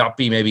Leinster, would that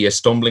be maybe a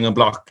stumbling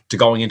block to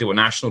going into a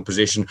national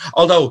position?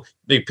 Although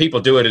the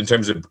people do it in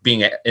terms of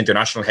being an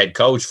international head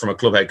coach from a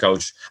club head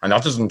coach, and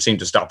that doesn't seem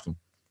to stop them.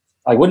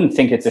 I wouldn't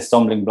think it's a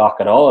stumbling block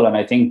at all. And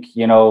I think,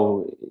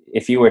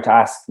 if you were to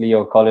ask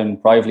Leo Cullen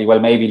privately,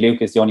 well, maybe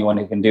Luke is the only one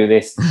who can do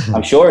this.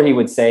 I'm sure he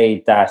would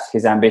say that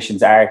his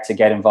ambitions are to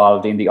get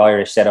involved in the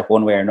Irish setup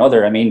one way or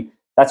another. I mean,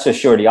 that's just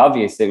surely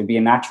obvious. It would be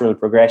a natural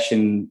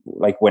progression,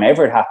 like,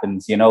 whenever it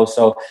happens,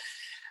 So,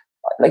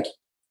 like,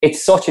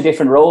 it's such a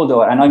different role,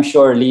 though. And I'm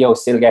sure Leo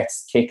still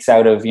gets kicks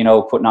out of,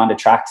 putting on the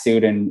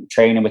tracksuit and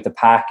training with the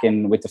pack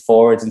and with the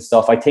forwards and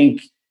stuff. I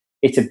think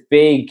it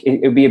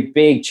would be a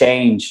big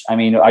change. I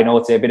mean, I know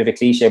it's a bit of a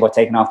cliche about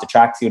taking off the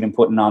tracksuit and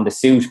putting on the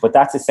suit, but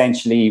that's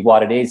essentially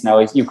what it is now.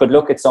 You could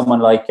look at someone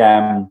like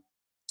at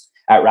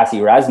Rassie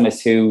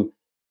Erasmus, who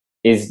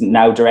is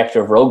now director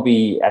of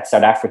rugby at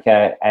South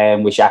Africa,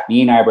 with Jacques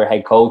Nienarber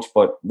head coach,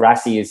 but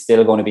Rassie is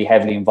still going to be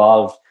heavily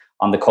involved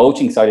on the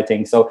coaching side of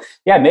things. So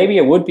yeah, maybe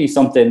it would be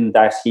something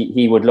that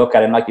he would look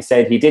at. And like you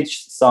said, he did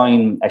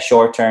sign a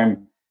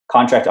short-term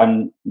contract.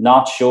 I'm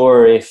not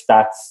sure if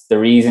that's the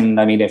reason.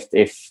 I mean,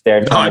 if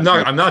they're I'm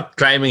not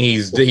claiming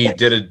he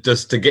did it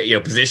just to get you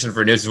a position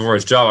for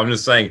Nucifora's job. I'm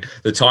just saying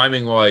the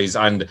timing wise,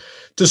 and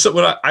just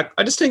I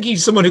just think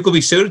he's someone who could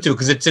be suited to,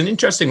 because it's an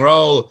interesting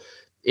role.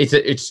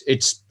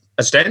 It's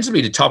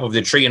ostensibly the top of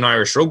the tree in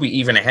Irish rugby,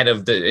 even ahead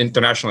of the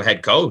international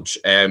head coach.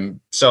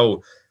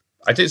 So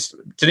it's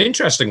an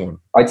interesting one.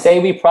 I'd say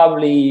we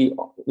probably,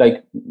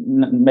 like,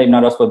 maybe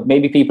not us, but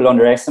maybe people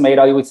underestimate,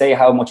 I would say,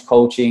 how much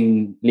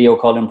coaching Leo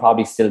Cullen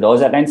probably still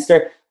does at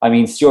Leinster. I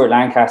mean, Stuart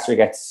Lancaster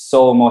gets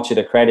so much of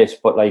the credit,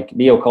 but like,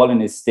 Leo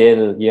Cullen is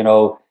still,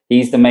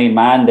 he's the main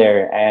man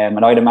there.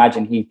 And I'd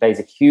imagine he plays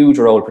a huge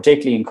role,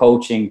 particularly in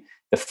coaching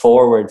the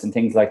forwards and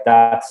things like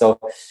that. So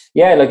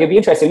yeah, like, it'd be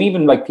interesting.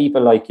 Even like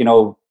people like,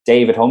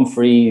 David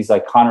Humphreys,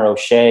 like Conor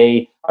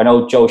O'Shea. I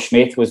know Joe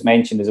Schmidt was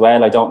mentioned as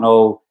well. I don't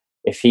know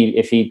if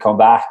he'd come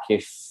back.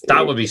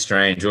 That would be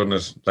strange, wouldn't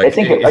it? Like,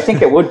 I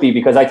think it would be,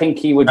 because I think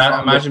he would.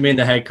 Imagine being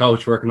the head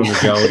coach working under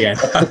Joe again.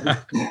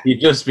 You'd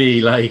just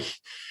be like,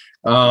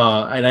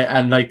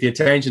 and like the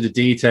attention to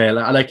detail.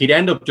 Like, he'd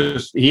end up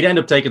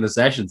taking the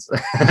sessions.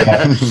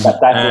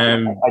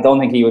 I don't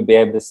think he would be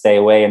able to stay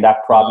away, and that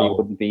probably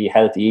wouldn't be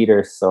healthy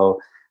either. So.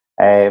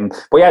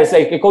 But yeah, it's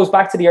like, it goes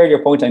back to the earlier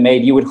point I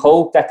made. You would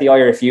hope that the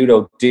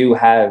IRFU do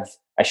have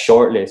a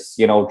shortlist,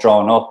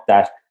 drawn up,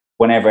 that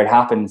whenever it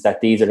happens, that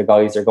these are the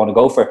guys they're going to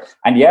go for.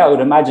 And yeah, I would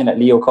imagine that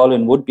Leo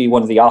Cullen would be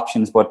one of the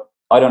options, but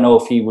I don't know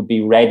if he would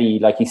be ready.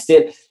 Like,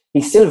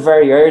 he's still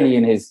very early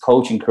in his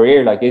coaching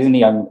career, like, isn't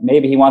he?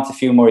 Maybe he wants a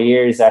few more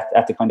years at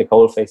the kind of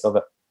coalface of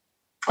it.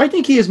 I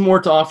think he has more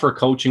to offer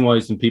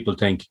coaching-wise than people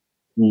think.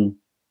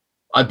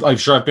 I'm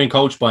sure I've been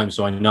coached by him,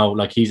 so I know,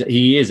 like,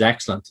 he is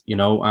excellent, you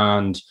know,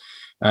 and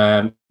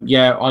I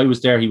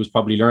was there, he was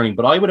probably learning,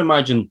 but I would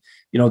imagine,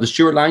 you know, the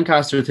Stuart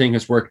Lancaster thing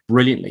has worked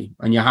brilliantly,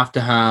 and you have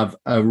to have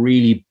a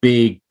really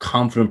big,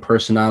 confident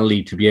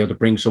personality to be able to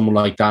bring someone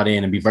like that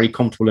in and be very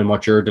comfortable in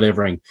what you're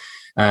delivering.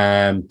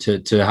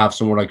 To have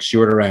someone like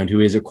Stuart around,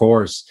 who is, of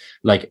course,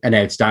 like an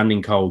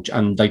outstanding coach,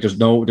 and like it's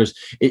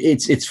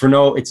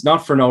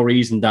not for no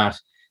reason that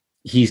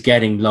he's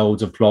getting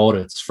loads of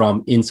plaudits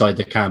from inside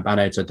the camp and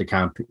outside the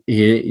camp.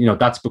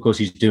 That's because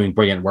he's doing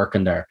brilliant work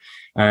in there.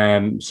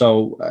 That's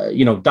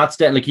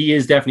like, he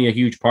is definitely a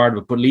huge part of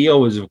it, but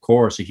Leo is, of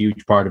course, a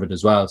huge part of it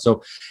as well.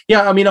 So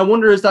yeah, I mean, I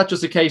wonder, is that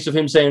just a case of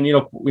him saying,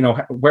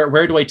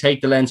 where do I take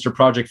the Leinster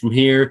project from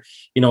here?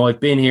 I've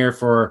been here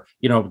for,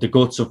 the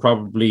guts of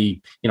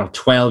probably,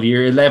 12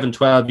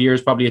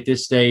 years, probably at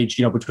this stage,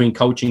 between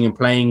coaching and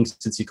playing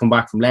since he come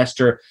back from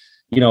Leicester.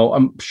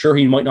 I'm sure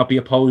he might not be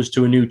opposed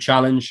to a new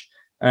challenge.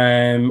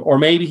 Or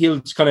maybe he'll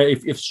kind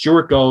of, if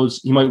Stuart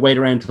goes, he might wait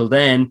around till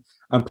then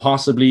and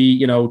possibly,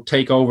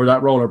 take over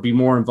that role or be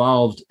more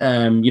involved,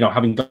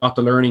 having got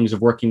the learnings of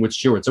working with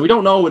Stuart. So we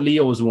don't know what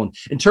Leo is one.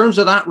 In terms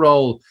of that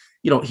role,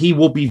 he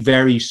will be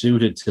very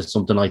suited to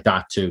something like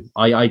that too.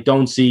 I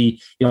don't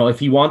see, if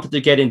he wanted to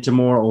get into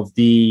more of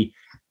the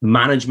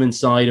management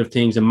side of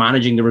things and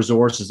managing the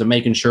resources and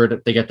making sure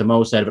that they get the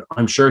most out of it,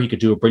 I'm sure he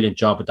could do a brilliant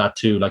job at that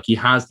too. Like, he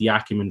has the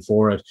acumen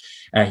for it.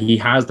 He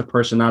has the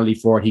personality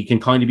for it. He can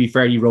kind of be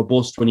fairly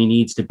robust when he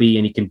needs to be,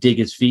 and he can dig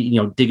his feet,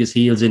 dig his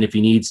heels in if he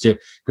needs to,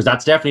 because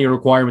that's definitely a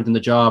requirement in the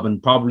job.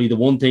 And probably the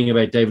one thing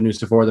about David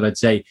Nucifora that I'd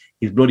say,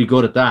 he's bloody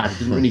good at that. He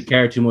doesn't really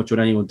care too much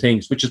what anyone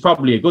thinks, which is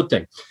probably a good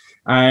thing.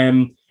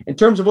 In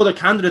terms of other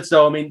candidates,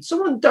 though, I mean,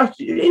 someone that,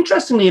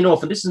 interestingly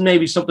enough, and this is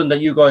maybe something that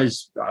you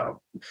guys,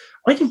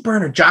 I think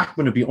Bernard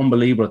Jackman would be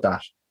unbelievable at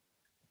that.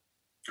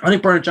 I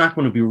think Bernard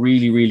Jackman would be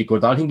really, really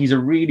good. I think he's a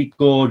really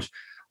good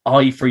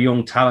eye for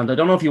young talent. I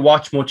don't know if you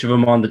watch much of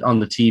him on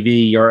the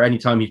TV or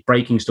anytime he's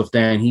breaking stuff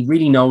down. He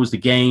really knows the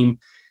game.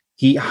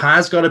 He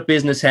has got a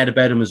business head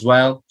about him as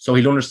well, so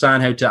he'll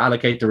understand how to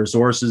allocate the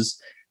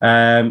resources.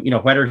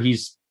 Whether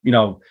he's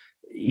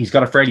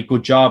got a fairly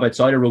good job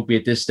outside of rugby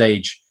at this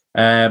stage.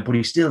 But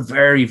he's still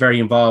very, very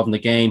involved in the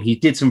game. He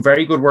did some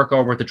very good work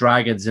over at the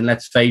Dragons, and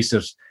let's face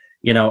it,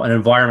 an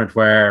environment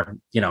where,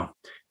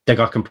 they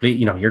got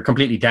you're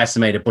completely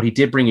decimated, but he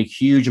did bring a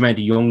huge amount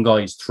of young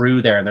guys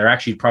through there, and they're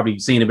actually probably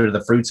seeing a bit of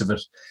the fruits of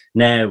it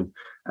now.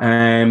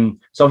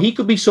 So he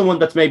could be someone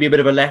that's maybe a bit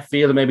of a left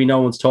field and maybe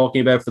no one's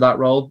talking about for that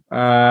role.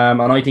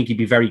 And I think he'd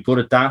be very good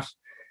at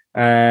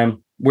that.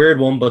 Weird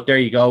one, but there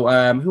you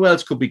go. Who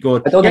else could be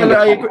good? I don't think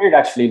it's weird,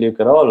 actually,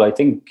 Luke, at all.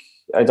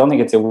 I don't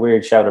think it's a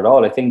weird shout at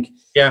all. I think,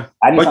 but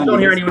I don't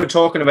hear anyone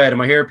talking about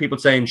him. I hear people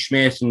saying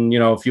Schmidt and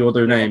a few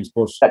other names.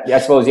 But I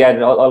suppose, I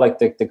like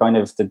the kind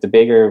of the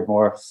bigger,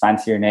 more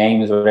fancier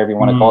names or whatever you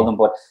want to call them.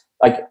 But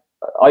like,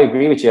 I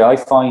agree with you. I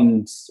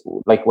find,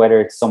 like, whether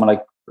it's someone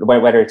like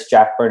whether it's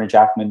Bernard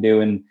Jackman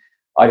doing,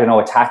 I don't know,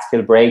 a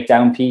tactical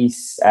breakdown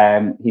piece,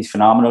 he's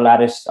phenomenal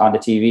at it on the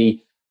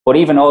TV. But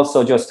even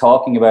also just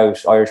talking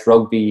about Irish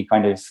rugby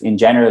kind of in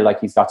general,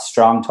 like, he's got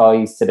strong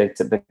ties to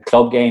the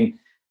club game.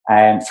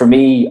 For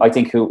me, I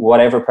think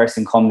whatever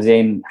person comes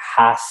in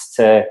has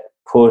to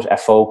put a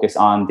focus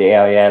on the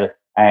AIL.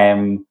 I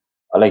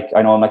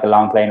know I'm like a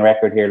long playing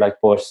record here,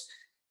 but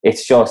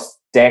it's just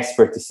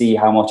desperate to see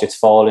how much it's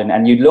fallen.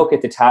 And you look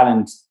at the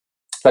talent,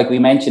 like we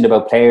mentioned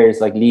about players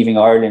like leaving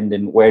Ireland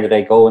and where do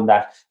they go, and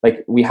that,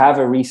 like, we have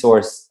a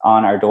resource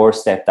on our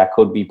doorstep that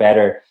could be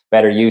better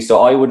used.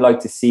 So I would like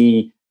to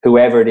see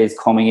whoever it is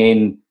coming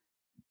in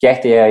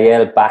get the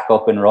AIL back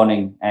up and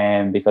running,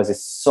 because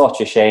it's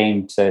such a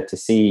shame to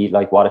see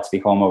like what it's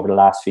become over the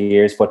last few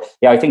years. But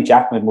yeah, I think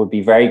Jackman would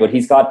be very good.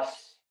 He's got,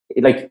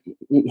 like,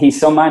 he's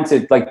some man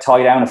to like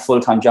tie down a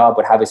full-time job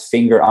but have his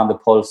finger on the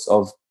pulse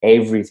of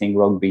everything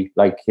rugby.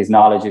 Like, his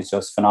knowledge is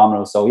just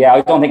phenomenal. So yeah,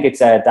 I don't think it's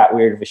that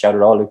weird of a shout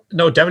at all.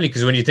 No, definitely,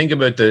 because when you think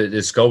about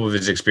the scope of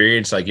his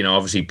experience, like,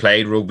 obviously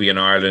played rugby in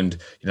Ireland,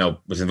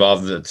 was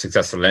involved in the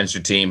successful Leinster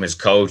team, has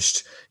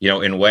coached,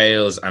 in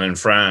Wales and in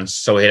France.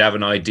 So he'd have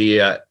an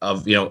idea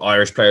of,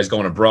 Irish players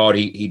going abroad.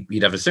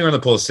 He'd have a finger on the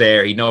pulse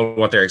there. He'd know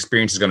what their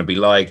experience is going to be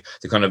like,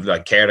 the kind of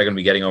like care they're going to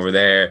be getting over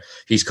there.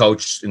 He's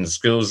coached in the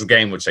schools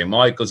game with St.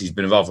 Michael's. He's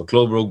been involved with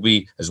club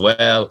rugby as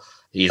well.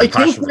 I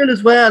think Will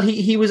as well.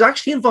 He was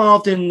actually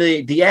involved in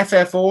the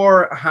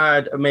FFR,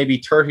 had maybe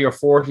 30 or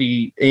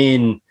 40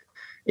 in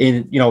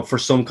for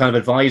some kind of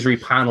advisory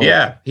panel.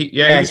 He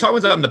was talking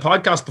about that on the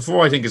podcast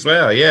before, I think, as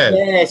well.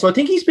 So I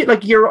think he's been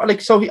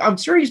I'm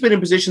sure he's been in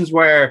positions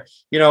where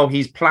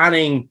he's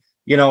planning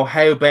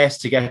how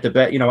best to get the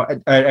best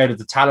out of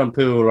the talent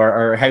pool,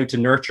 or how to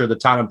nurture the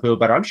talent pool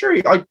better. I'm sure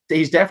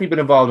he's definitely been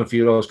involved in a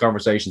few of those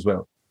conversations.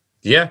 Will.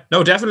 Yeah,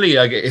 no, definitely.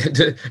 Like,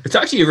 it's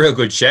actually a real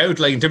good shout.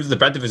 Like, in terms of the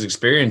breadth of his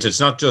experience, it's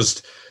not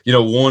just, he's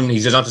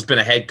not just been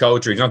a head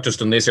coach, or he's not just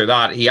done this or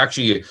that. He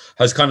actually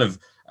has kind of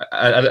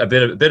a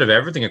bit of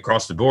everything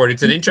across the board.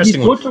 It's an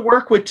interesting he's one. Good to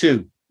work with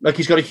too. Like,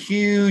 he's got a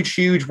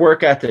huge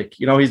work ethic.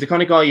 You know, he's the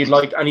kind of guy you'd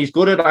like, and he's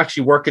good at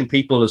actually working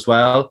people as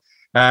well.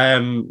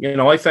 You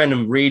know, I found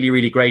him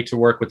really great to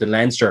work with in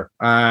Leinster.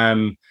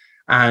 And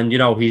you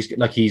know, he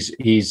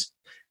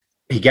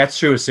gets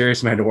through a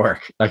serious amount of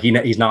work. Like,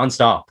 he's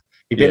nonstop.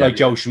 He'd be like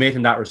Joe Schmidt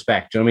in that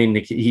respect. You know what I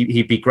mean?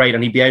 He'd be great,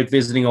 and he'd be out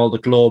visiting all the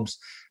clubs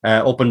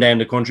up and down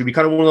the country. Be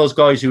kind of one of those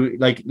guys who,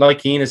 like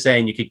Keane is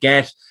saying,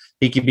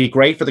 he could be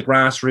great for the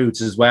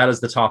grassroots as well as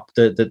the top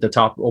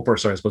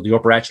the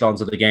upper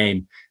echelons of the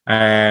game,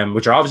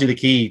 which are obviously the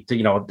key to,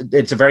 you know,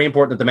 it's very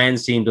important that the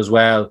men's team does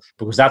well,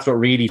 because that's what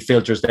really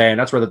filters down.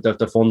 That's where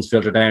the funds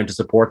filter down to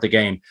support the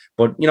game.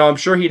 But, you know, I'm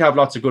sure he'd have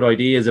lots of good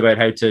ideas about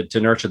how to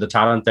nurture the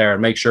talent there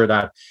and make sure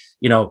that,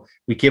 you know,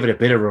 we give it a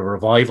bit of a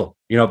revival,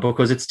 you know,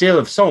 because it's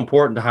still so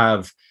important to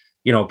have,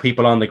 you know,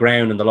 people on the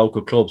ground in the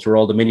local clubs where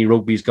all the mini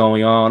rugby's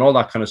going on, all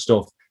that kind of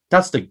stuff.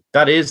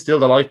 That is still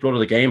the lifeblood of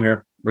the game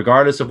here,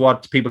 regardless of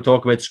what people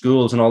talk about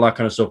schools and all that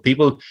kind of stuff.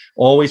 People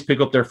always pick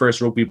up their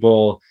first rugby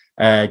ball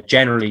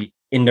generally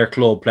in their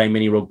club playing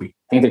mini rugby.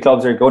 I think the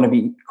clubs are going to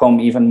become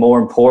even more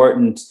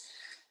important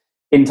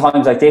in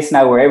times like this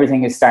now, where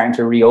everything is starting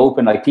to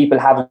reopen. Like, people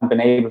haven't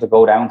been able to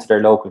go down to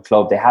their local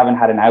club. They haven't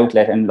had an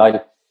outlet. And,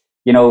 like,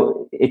 you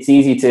know, it's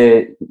easy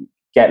to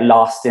get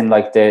lost in,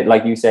 like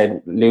you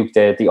said, Luke,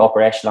 the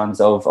upper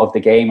echelons of the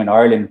game in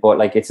Ireland. But,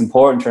 like, it's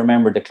important to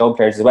remember the club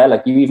players as well.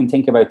 Like, you even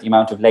think about the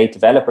amount of late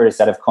developers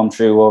that have come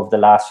through over the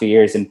last few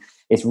years, and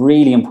it's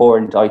really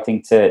important, I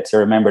think, to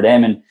remember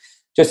them. And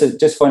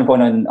just final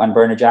point on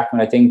Bernard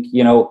Jackman, I think,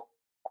 you know,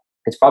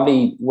 it's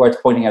probably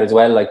worth pointing out as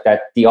well, like,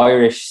 that the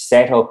Irish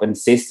setup and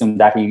system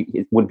that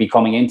he would be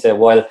coming into,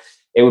 while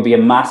it would be a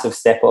massive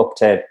step up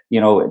to,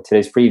 you know, to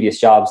his previous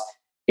jobs,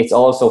 it's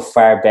also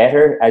far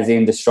better, as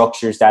in the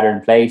structures that are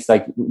in place.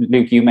 Like,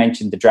 Luke, you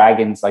mentioned the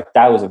Dragons. Like,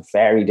 that was a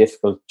very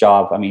difficult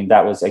job. I mean,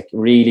 that was, like,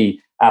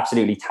 really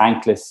absolutely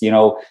thankless, you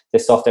know, the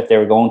stuff that they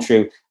were going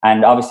through.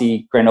 And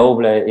obviously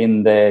Grenoble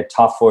in the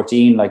top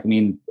 14, like, I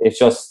mean, it's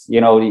just, you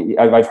know,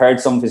 I've heard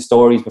some of his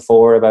stories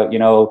before about, you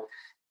know,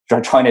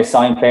 trying to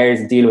sign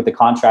players and deal with the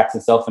contracts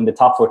and stuff. And the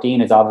top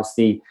 14 is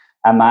obviously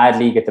a mad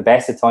league at the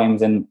best of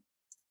times. And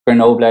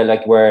Grenoble,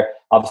 like, were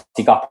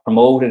obviously got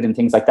promoted and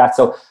things like that.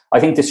 So I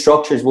think the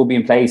structures will be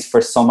in place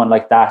for someone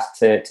like that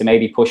to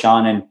maybe push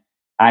on. And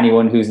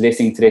anyone who's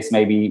listening to this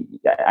maybe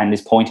and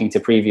is pointing to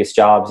previous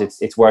jobs,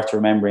 it's worth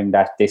remembering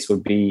that this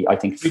would be, I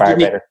think, far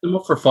better. He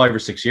up for 5 or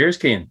 6 years,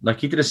 Cian. Like,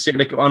 he did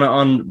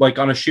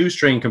on a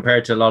shoestring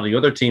compared to a lot of the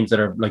other teams that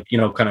are, like, you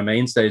know, kind of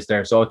mainstays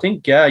there. So I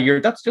think,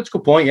 that's a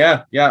good point.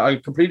 Yeah, I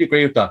completely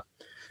agree with that.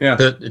 Yeah,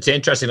 it's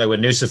interesting. Like, with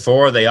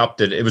Nucifora, they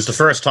opted. It was the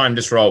first time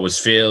this role was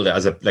filled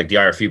as the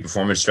IRFU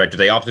performance director.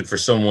 They opted for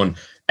someone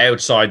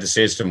outside the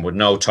system with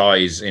no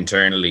ties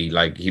internally.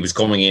 Like, he was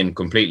coming in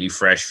completely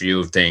fresh view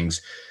of things.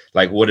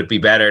 Like, would it be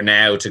better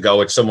now to go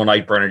with someone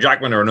like Bernard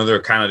Jackman or another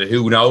candidate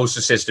who knows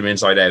the system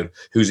inside out,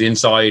 who's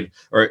inside,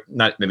 or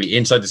not maybe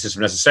inside the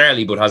system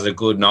necessarily, but has a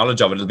good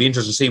knowledge of it? It'll be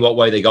interesting to see what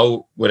way they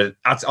go with it.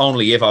 That's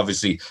only if,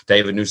 obviously,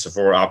 David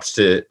Nucifora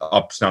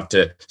opts not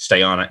to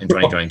stay on it in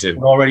 2022.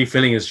 We're already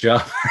filling his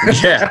job.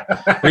 Yeah,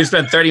 we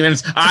spent 30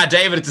 minutes.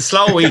 David, it's a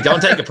slow week.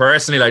 Don't take it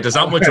personally. Like, there's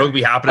not much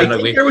rugby happening. I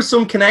think there was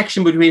some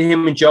connection between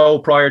him and Joe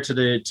prior to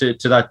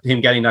that him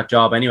getting that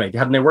job. Anyway,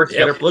 hadn't they worked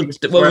together?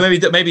 Well,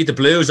 maybe the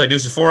Blues. Like,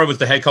 Nucifora was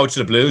the head coach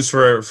of the Blues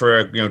for 3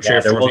 or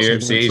 4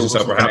 years,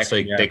 so perhaps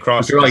they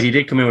crossed. You're right, he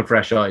did come in with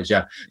fresh eyes.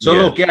 Yeah. So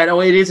look, it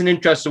is an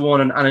interesting one,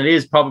 and it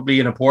is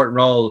probably an important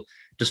role,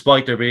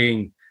 despite there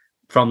being,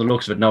 from the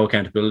looks of it, no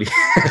accountability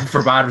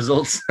for bad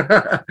results.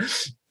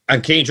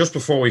 And Cian, just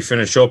before we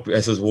finish up,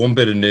 this is one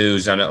bit of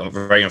news, and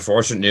very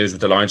unfortunate news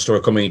with the Lions store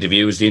coming into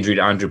view, is the injury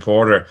to Andrew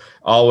Porter.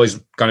 Always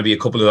going to be a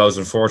couple of those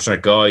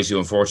unfortunate guys who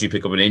unfortunately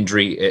pick up an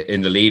injury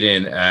in the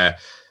lead-in.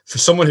 For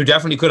someone who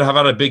definitely could have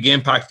had a big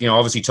impact, you know,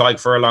 obviously Tyke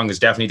Furlong is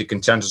definitely the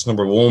consensus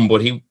number one,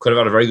 but he could have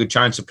had a very good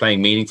chance of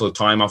playing meaningful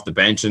time off the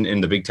bench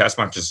in the big test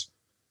matches.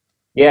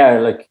 Yeah,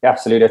 like,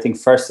 absolutely. I think,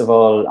 first of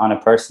all, on a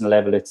personal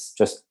level, it's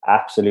just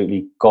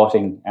absolutely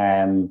gutting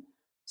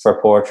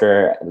for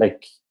Porter.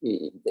 Like,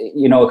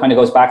 you know, it kind of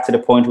goes back to the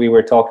point we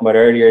were talking about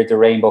earlier, the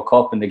Rainbow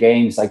Cup and the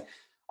games. Like,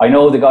 I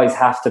know the guys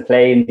have to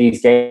play in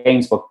these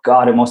games, but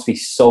God, it must be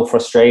so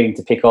frustrating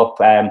to pick up.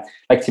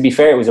 Like, to be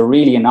fair, it was a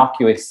really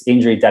innocuous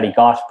injury that he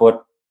got,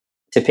 but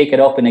to pick it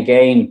up in a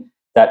game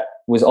that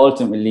was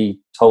ultimately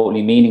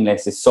totally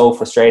meaningless is so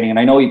frustrating. And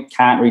I know you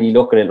can't really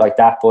look at it like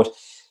that, but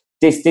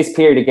this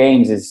period of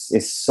games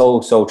is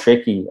so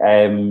tricky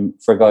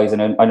for guys.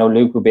 And I know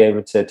Luke will be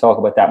able to talk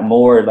about that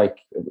more. Like,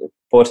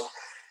 but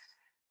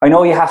I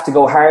know you have to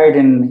go hard,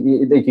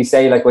 and like you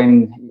say, like,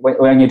 when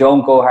you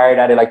don't go hard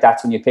at it, like,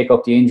 that's when you pick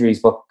up the injuries.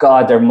 But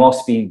God, there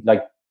must be,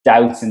 like,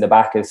 doubts in the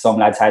back of some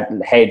lads'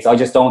 heads. I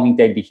just don't think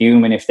they'd be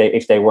human if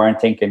they weren't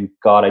thinking,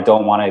 God, I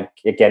don't want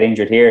to get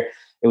injured here.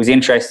 It was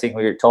interesting.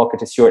 We were talking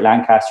to Stuart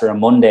Lancaster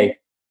on Monday,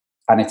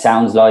 and it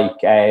sounds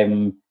like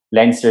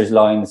Leinster's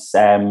lines,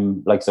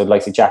 like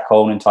Jack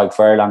Cohn and Tyke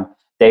Furlong,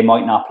 they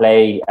might not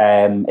play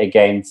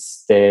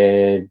against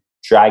the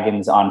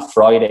Dragons on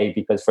Friday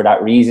because for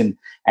that reason.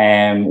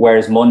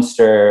 Whereas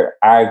Munster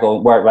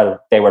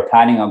they were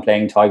planning on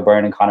playing Tadhg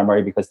Beirne and Conor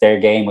Murray because their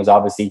game was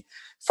obviously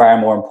far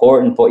more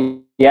important. But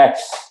yeah,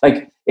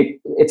 like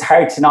it's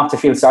hard to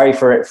feel sorry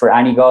for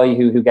any guy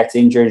who gets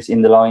injured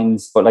in the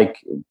lines. But like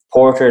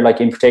Porter, like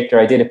in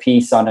particular, I did a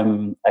piece on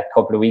him a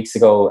couple of weeks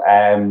ago,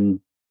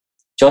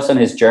 just on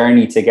his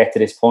journey to get to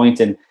this point.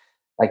 And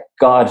like,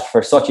 God,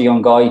 for such a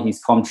young guy,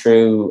 he's come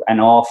through an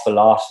awful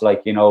lot,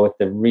 like, you know, with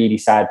the really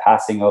sad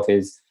passing of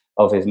his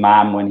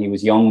mum when he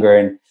was younger.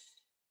 And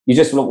you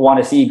just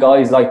want to see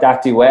guys like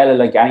that do well.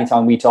 Like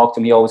anytime we talk to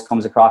him, he always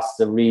comes across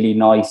as a really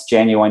nice,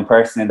 genuine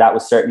person. And that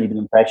was certainly the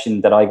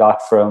impression that I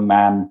got from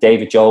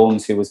David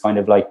Jones, who was kind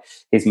of like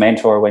his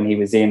mentor when he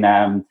was in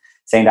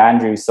St.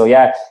 Andrews. So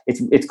yeah,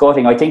 it's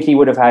gutting. I think he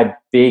would have had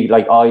big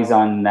like eyes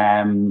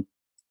on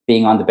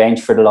being on the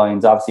bench for the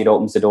Lions. Obviously, it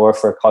opens the door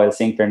for Kyle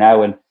Sinclair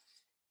now. And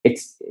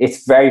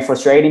it's very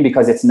frustrating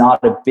because it's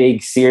not a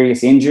big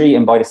serious injury,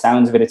 and by the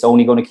sounds of it, it's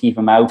only going to keep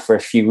him out for a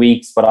few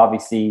weeks. But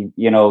obviously,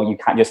 you know, you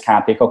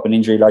can't pick up an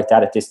injury like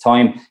that at this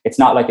time. It's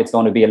not like it's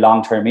going to be a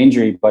long-term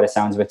injury by the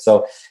sounds of it.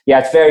 So yeah,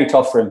 it's very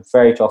tough for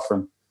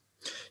him.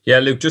 Yeah,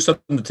 Luke, just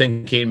something to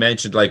think Keane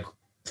mentioned, like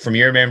from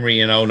your memory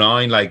in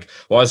 2009, like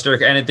was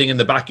there anything in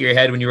the back of your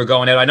head when you were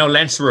going out? I know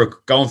Leinster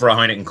were going for a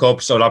Heineken Cup,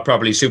 so that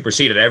probably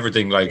superseded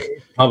everything. Like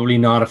probably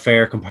not a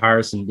fair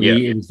comparison.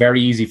 It was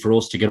very easy for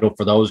us to get up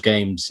for those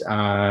games,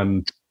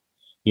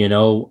 you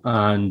know,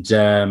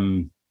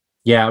 and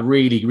yeah,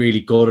 really,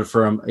 really good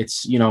for him.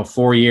 It's, you know,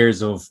 4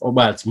 years of,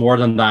 well, it's more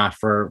than that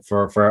for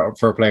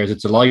players.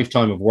 It's a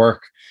lifetime of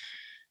work.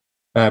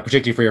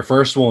 Particularly for your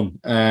first one,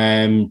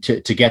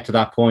 to get to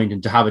that point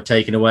and to have it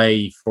taken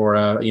away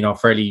for you know,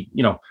 fairly,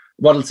 you know,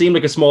 what'll seem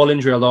like a small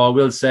injury, although I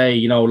will say,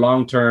 you know,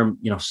 long term,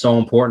 you know, so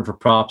important for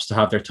props to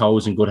have their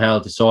toes in good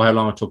health. You saw how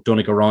long it took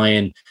Donegal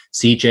Ryan,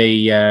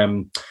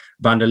 CJ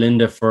van der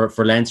Linde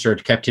for Leinster.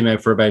 It kept him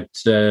out for about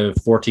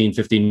 14,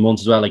 15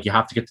 months as well. Like, you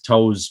have to get the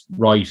toes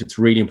right. It's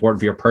really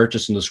important for your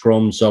purchase in the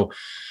scrum. So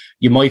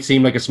you might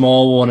seem like a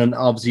small one, and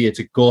obviously it's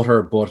a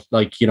gutter, but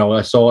like, you know,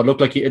 I saw it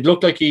looked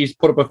like he's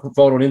put up a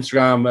photo on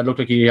Instagram. It looked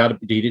like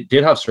he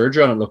did have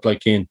surgery on it. Looked like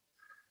Keane.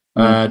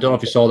 I don't know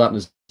if you saw that on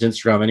his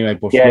Instagram anyway.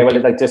 But yeah, well,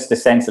 like just the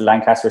sense of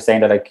Lancaster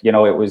saying that, like, you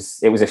know, it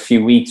was a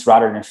few weeks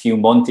rather than a few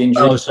month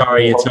injury. Oh,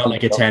 sorry, it's not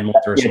like a 10-month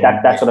or something. Yeah,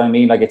 that's what I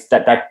mean. Like, it's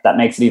that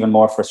makes it even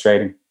more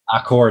frustrating.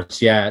 Of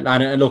course, yeah,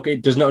 and look,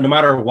 it does no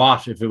matter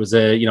what. If it was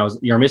you know,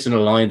 you're missing a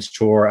Lions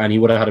tour, and he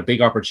would have had a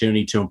big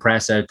opportunity to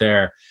impress out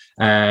there.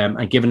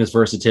 And given his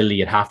versatility,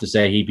 you'd have to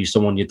say he'd be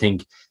someone you'd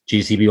think,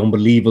 geez, he'd be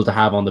unbelievable to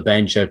have on the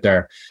bench out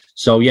there.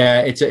 So yeah,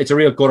 it's a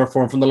real gutter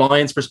for him from the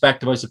Lions'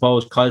 perspective, I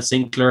suppose. Kyle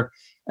Sinclair,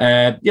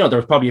 you know, there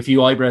was probably a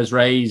few eyebrows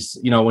raised,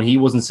 you know, when he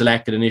wasn't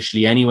selected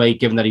initially anyway,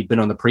 given that he'd been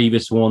on the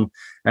previous one.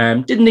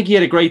 Didn't think he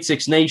had a great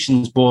Six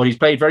Nations, but he's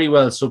played very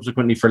well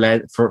subsequently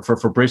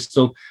for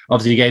Bristol.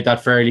 Obviously, he gave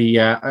that fairly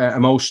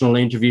emotional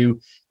interview,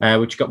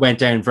 which went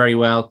down very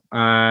well.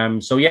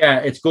 So yeah,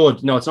 it's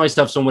good. No, it's nice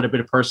to have someone with a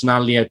bit of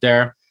personality out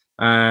there.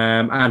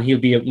 And he'll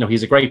be, you know,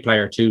 he's a great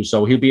player too,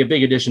 so he'll be a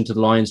big addition to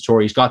the Lions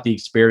tour. He's got the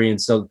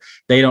experience, so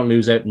they don't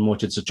lose out in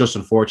much. It's just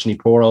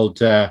unfortunately poor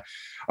old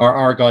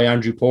our guy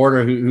Andrew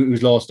Porter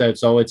who's lost out.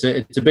 So it's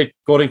a bit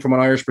gutting from an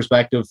Irish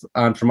perspective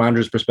and from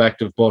Andrew's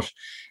perspective, but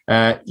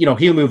you know,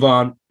 he'll move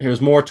on.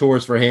 There's more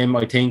tours for him.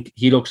 I think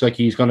he looks like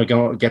he's going to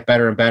go get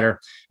better and better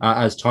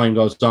as time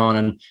goes on.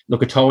 And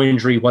look, a toe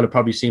injury, while it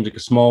probably seems like a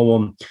small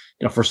one,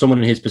 you know, for someone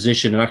in his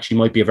position, it actually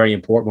might be a very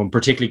important one,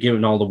 particularly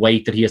given all the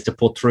weight that he has to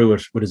put through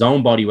it with his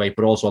own body weight,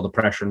 but also all the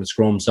pressure in the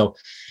scrum. So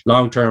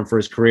long term for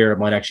his career, it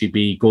might actually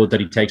be good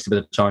that he takes a bit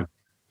of time.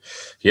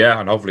 Yeah,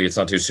 and hopefully it's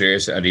not too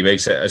serious and he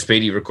makes a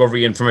speedy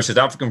recovery. And from a South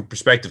African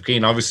perspective,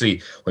 Keane,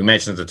 obviously we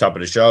mentioned at the top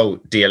of the show,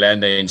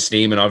 Dialende and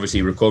Sneeman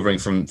obviously recovering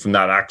from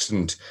that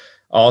accident.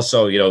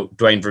 Also, you know,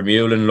 Dwayne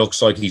Vermeulen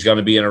looks like he's going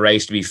to be in a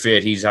race to be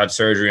fit. He's had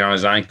surgery on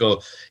his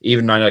ankle.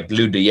 Even like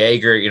Lou de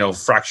Jager, you know,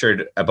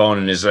 fractured a bone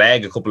in his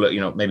leg a couple of, you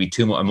know, maybe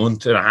a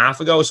month and a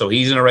half ago. So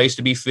he's in a race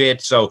to be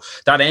fit. So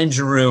that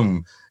engine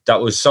room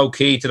that was so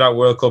key to that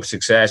World Cup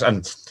success,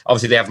 and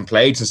obviously they haven't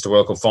played since the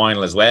World Cup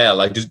final as well.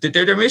 Like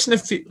they're missing a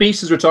few.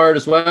 Beast is retired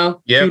as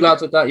well. Yeah, 2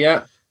 lads like that.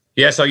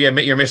 Yeah. So yeah,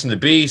 you're missing the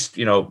Beast.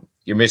 You know,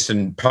 you're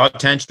missing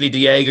potentially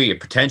de Jager. You're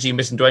potentially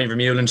missing Dwayne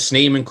Vermeulen.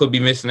 Sneeman could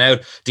be missing out.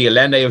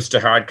 Dialende was the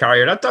hard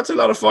carrier. That's a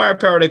lot of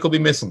firepower they could be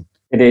missing.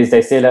 It is.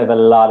 They still have a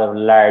lot of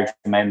large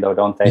men, though,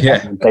 don't they?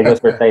 Yeah. They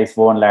just replace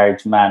one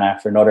large man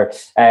after another.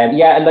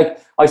 Yeah, and like,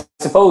 I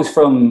suppose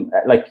from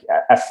like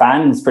a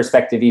fan's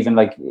perspective, even,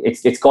 like,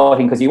 it's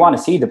gutting because you want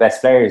to see the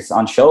best players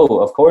on show.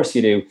 Of course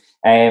you do.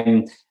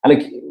 And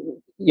like,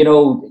 you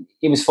know,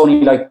 it was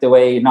funny, like the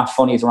way, not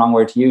funny is the wrong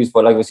word to use,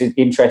 but like it was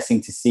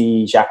interesting to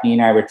see Jacques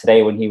Nienaber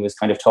today when he was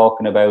kind of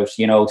talking about,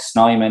 you know,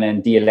 Snyman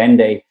and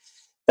Dialende,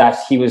 that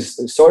he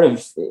was sort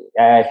of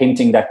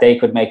hinting that they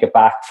could make it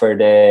back for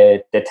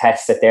the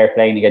test that they're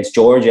playing against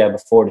Georgia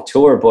before the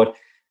tour. But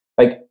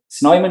like,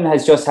 Snyman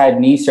has just had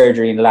knee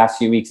surgery in the last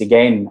few weeks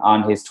again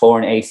on his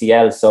torn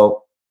ACL.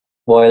 So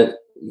while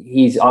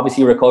he's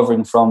obviously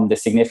recovering from the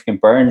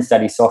significant burns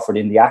that he suffered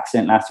in the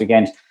accident last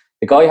weekend.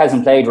 The guy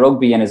hasn't played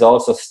rugby and is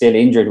also still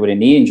injured with a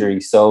knee injury.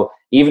 So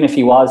even if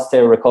he was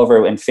to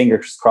recover, and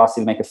fingers crossed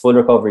he'll make a full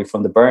recovery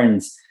from the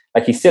burns,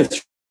 like he's still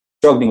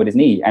struggling with his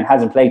knee and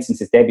hasn't played since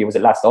his debut. Was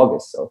it last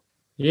August? So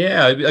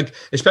yeah, like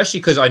especially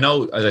because I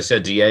know, as I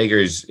said, De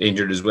Jager's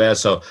injured as well.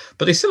 So,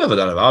 but they still have a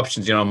lot of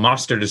options. You know,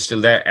 Mostert is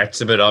still there.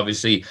 Etzebeth,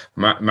 obviously,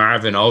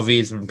 Marvin Ovey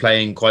has been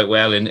playing quite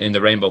well in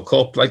the Rainbow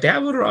Cup. Like they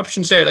have other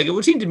options there. Like it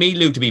would seem to me,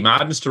 Luke, to be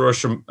madness to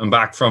rush him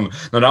back from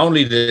not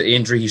only the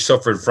injury he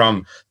suffered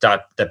from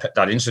that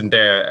incident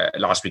there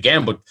last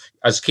weekend, but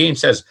as Keane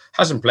says,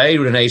 hasn't played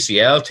with an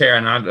ACL tear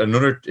and had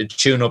another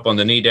tune up on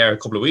the knee there a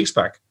couple of weeks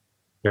back.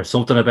 There's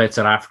something about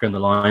South Africa and the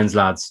Lions,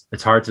 lads.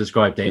 It's hard to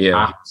describe. They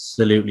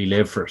absolutely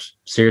live for it.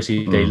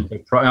 Seriously,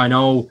 I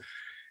know,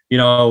 you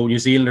know, New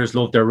Zealanders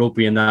love their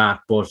rugby and that,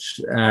 but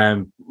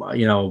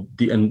you know,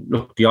 the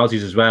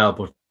Aussies as well,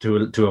 but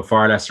to a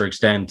far lesser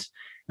extent,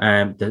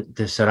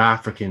 the South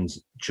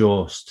Africans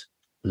just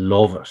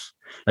love it.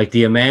 Like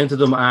the amount of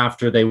them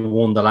after they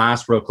won the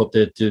last World Cup,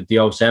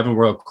 the 07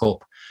 World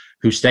Cup,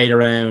 who stayed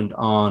around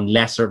on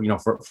lesser, you know,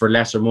 for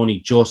lesser money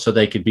just so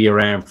they could be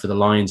around for the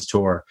Lions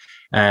tour.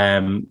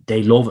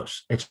 They love it.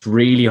 It's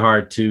really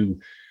hard to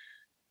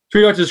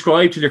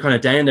describe till you're kind of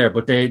down there,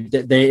 but they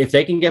if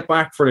they can get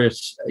back for it,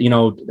 you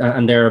know,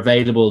 and they're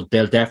available,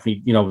 they'll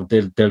definitely, you know,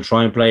 they'll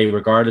try and play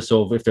regardless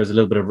of if there's a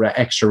little bit of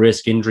extra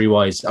risk injury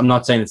wise. I'm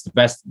not saying it's the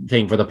best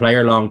thing for the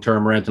player long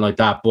term or anything like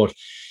that, but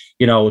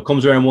you know, it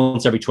comes around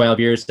once every 12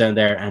 years down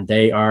there, and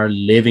they are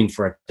living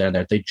for it down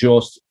there. They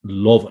just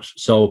love it.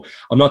 So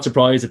I'm not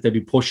surprised if they'll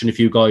be pushing a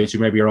few guys who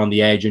maybe are on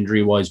the edge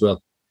injury wise.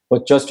 Will.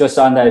 But just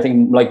on that, I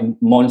think like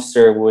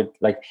Munster would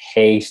like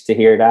hate to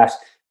hear that,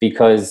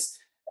 because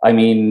I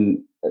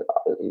mean,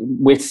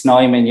 with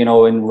Snyman, you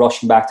know, and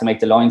rushing back to make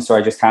the line, so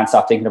I just can't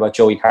stop thinking about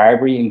Joey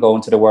Carberry and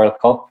going to the World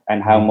Cup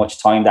and how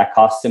much time that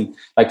cost him.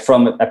 Like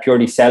from a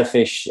purely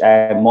selfish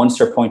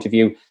Munster point of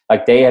view,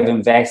 like they have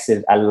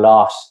invested a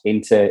lot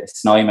into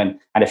Snyman,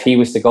 and if he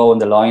was to go on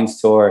the Lions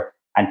tour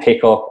and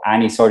pick up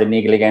any sort of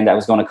niggle again, that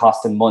was going to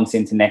cost him months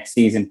into next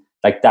season.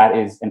 Like that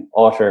is an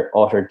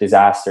utter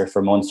disaster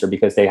for Munster,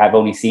 because they have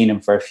only seen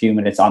him for a few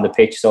minutes on the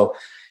pitch. So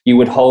you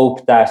would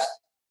hope that,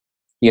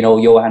 you know,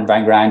 Johan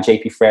van Graan,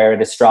 JP Frere,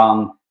 the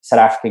strong South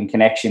African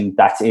connection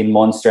that's in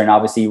Munster, and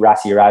obviously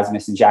Rassie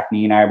Erasmus and Jack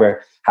Nienarber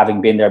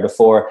having been there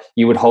before,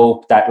 you would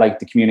hope that like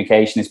the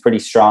communication is pretty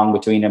strong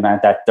between them and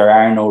that there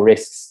are no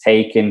risks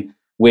taken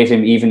with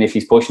him, even if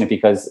he's pushing it,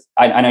 because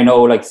I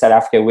know like South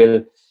Africa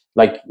will,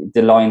 like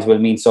the Lions will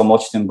mean so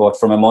much to him, but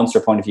from a Munster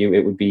point of view,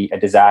 it would be a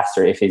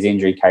disaster if his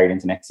injury carried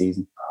into next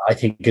season. I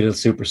think it'll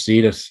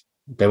supersede it.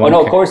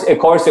 Of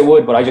course it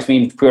would, but I just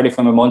mean purely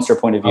from a Munster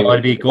point of view.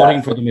 I'd be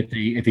gunning for them if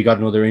he got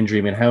another injury.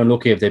 I mean, how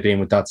unlucky have they been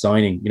with that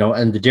signing? You know,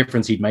 and the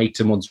difference he'd make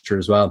to Munster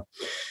as well.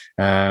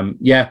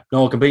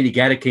 Completely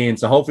get it, Keane.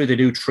 So hopefully they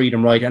do treat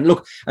him right. And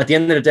look, at the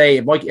end of the day,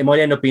 it might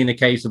end up being a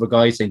case of a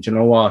guy saying, you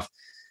know what,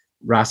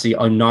 Rassie,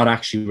 I'm not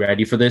actually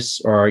ready for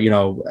this, or you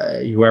know,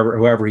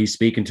 whoever he's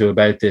speaking to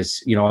about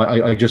this, you know,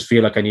 I just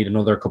feel like I need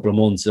another couple of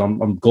months.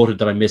 I'm gutted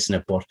that I'm missing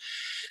it, but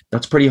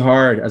that's pretty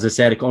hard. As I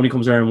said, it only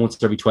comes around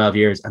once every 12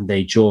 years, and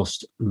they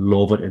just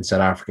love it in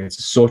South Africa.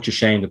 It's such a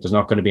shame that there's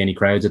not going to be any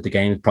crowds at the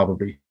games,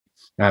 probably,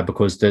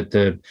 because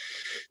the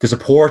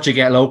support you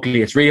get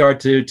locally, it's really hard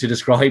to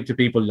describe to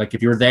people. Like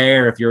if you're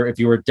there, if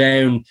you were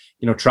down,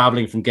 you know,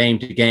 traveling from game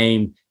to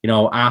game, you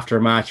know, after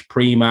match,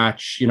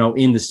 pre-match, you know,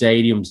 in the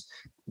stadiums,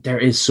 there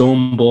is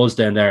some buzz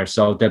down there.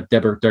 So they're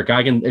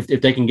gagging.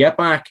 If they can get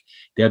back,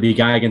 they'll be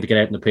gagging to get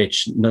out on the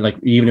pitch, like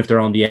even if they're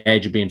on the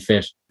edge of being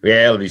fit.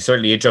 Yeah, it'll be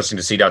certainly interesting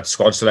to see that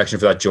squad selection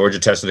for that Georgia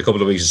test in a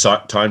couple of weeks'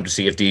 time to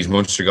see if these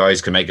Munster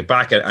guys can make it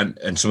back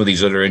and some of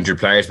these other injured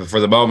players. But for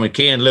the moment,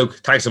 Keane,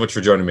 Luke, thanks so much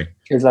for joining me.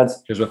 Cheers,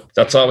 lads. Cheers, well.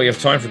 That's all we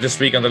have time for this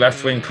week on the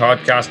Left Wing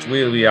Podcast.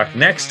 We'll be back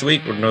next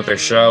week with another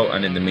show,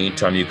 and in the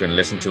meantime, you can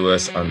listen to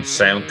us on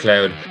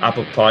SoundCloud,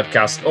 Apple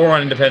Podcasts, or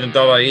on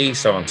independent.ie.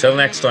 So until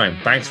next time,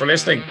 thanks for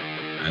listening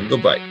and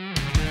goodbye.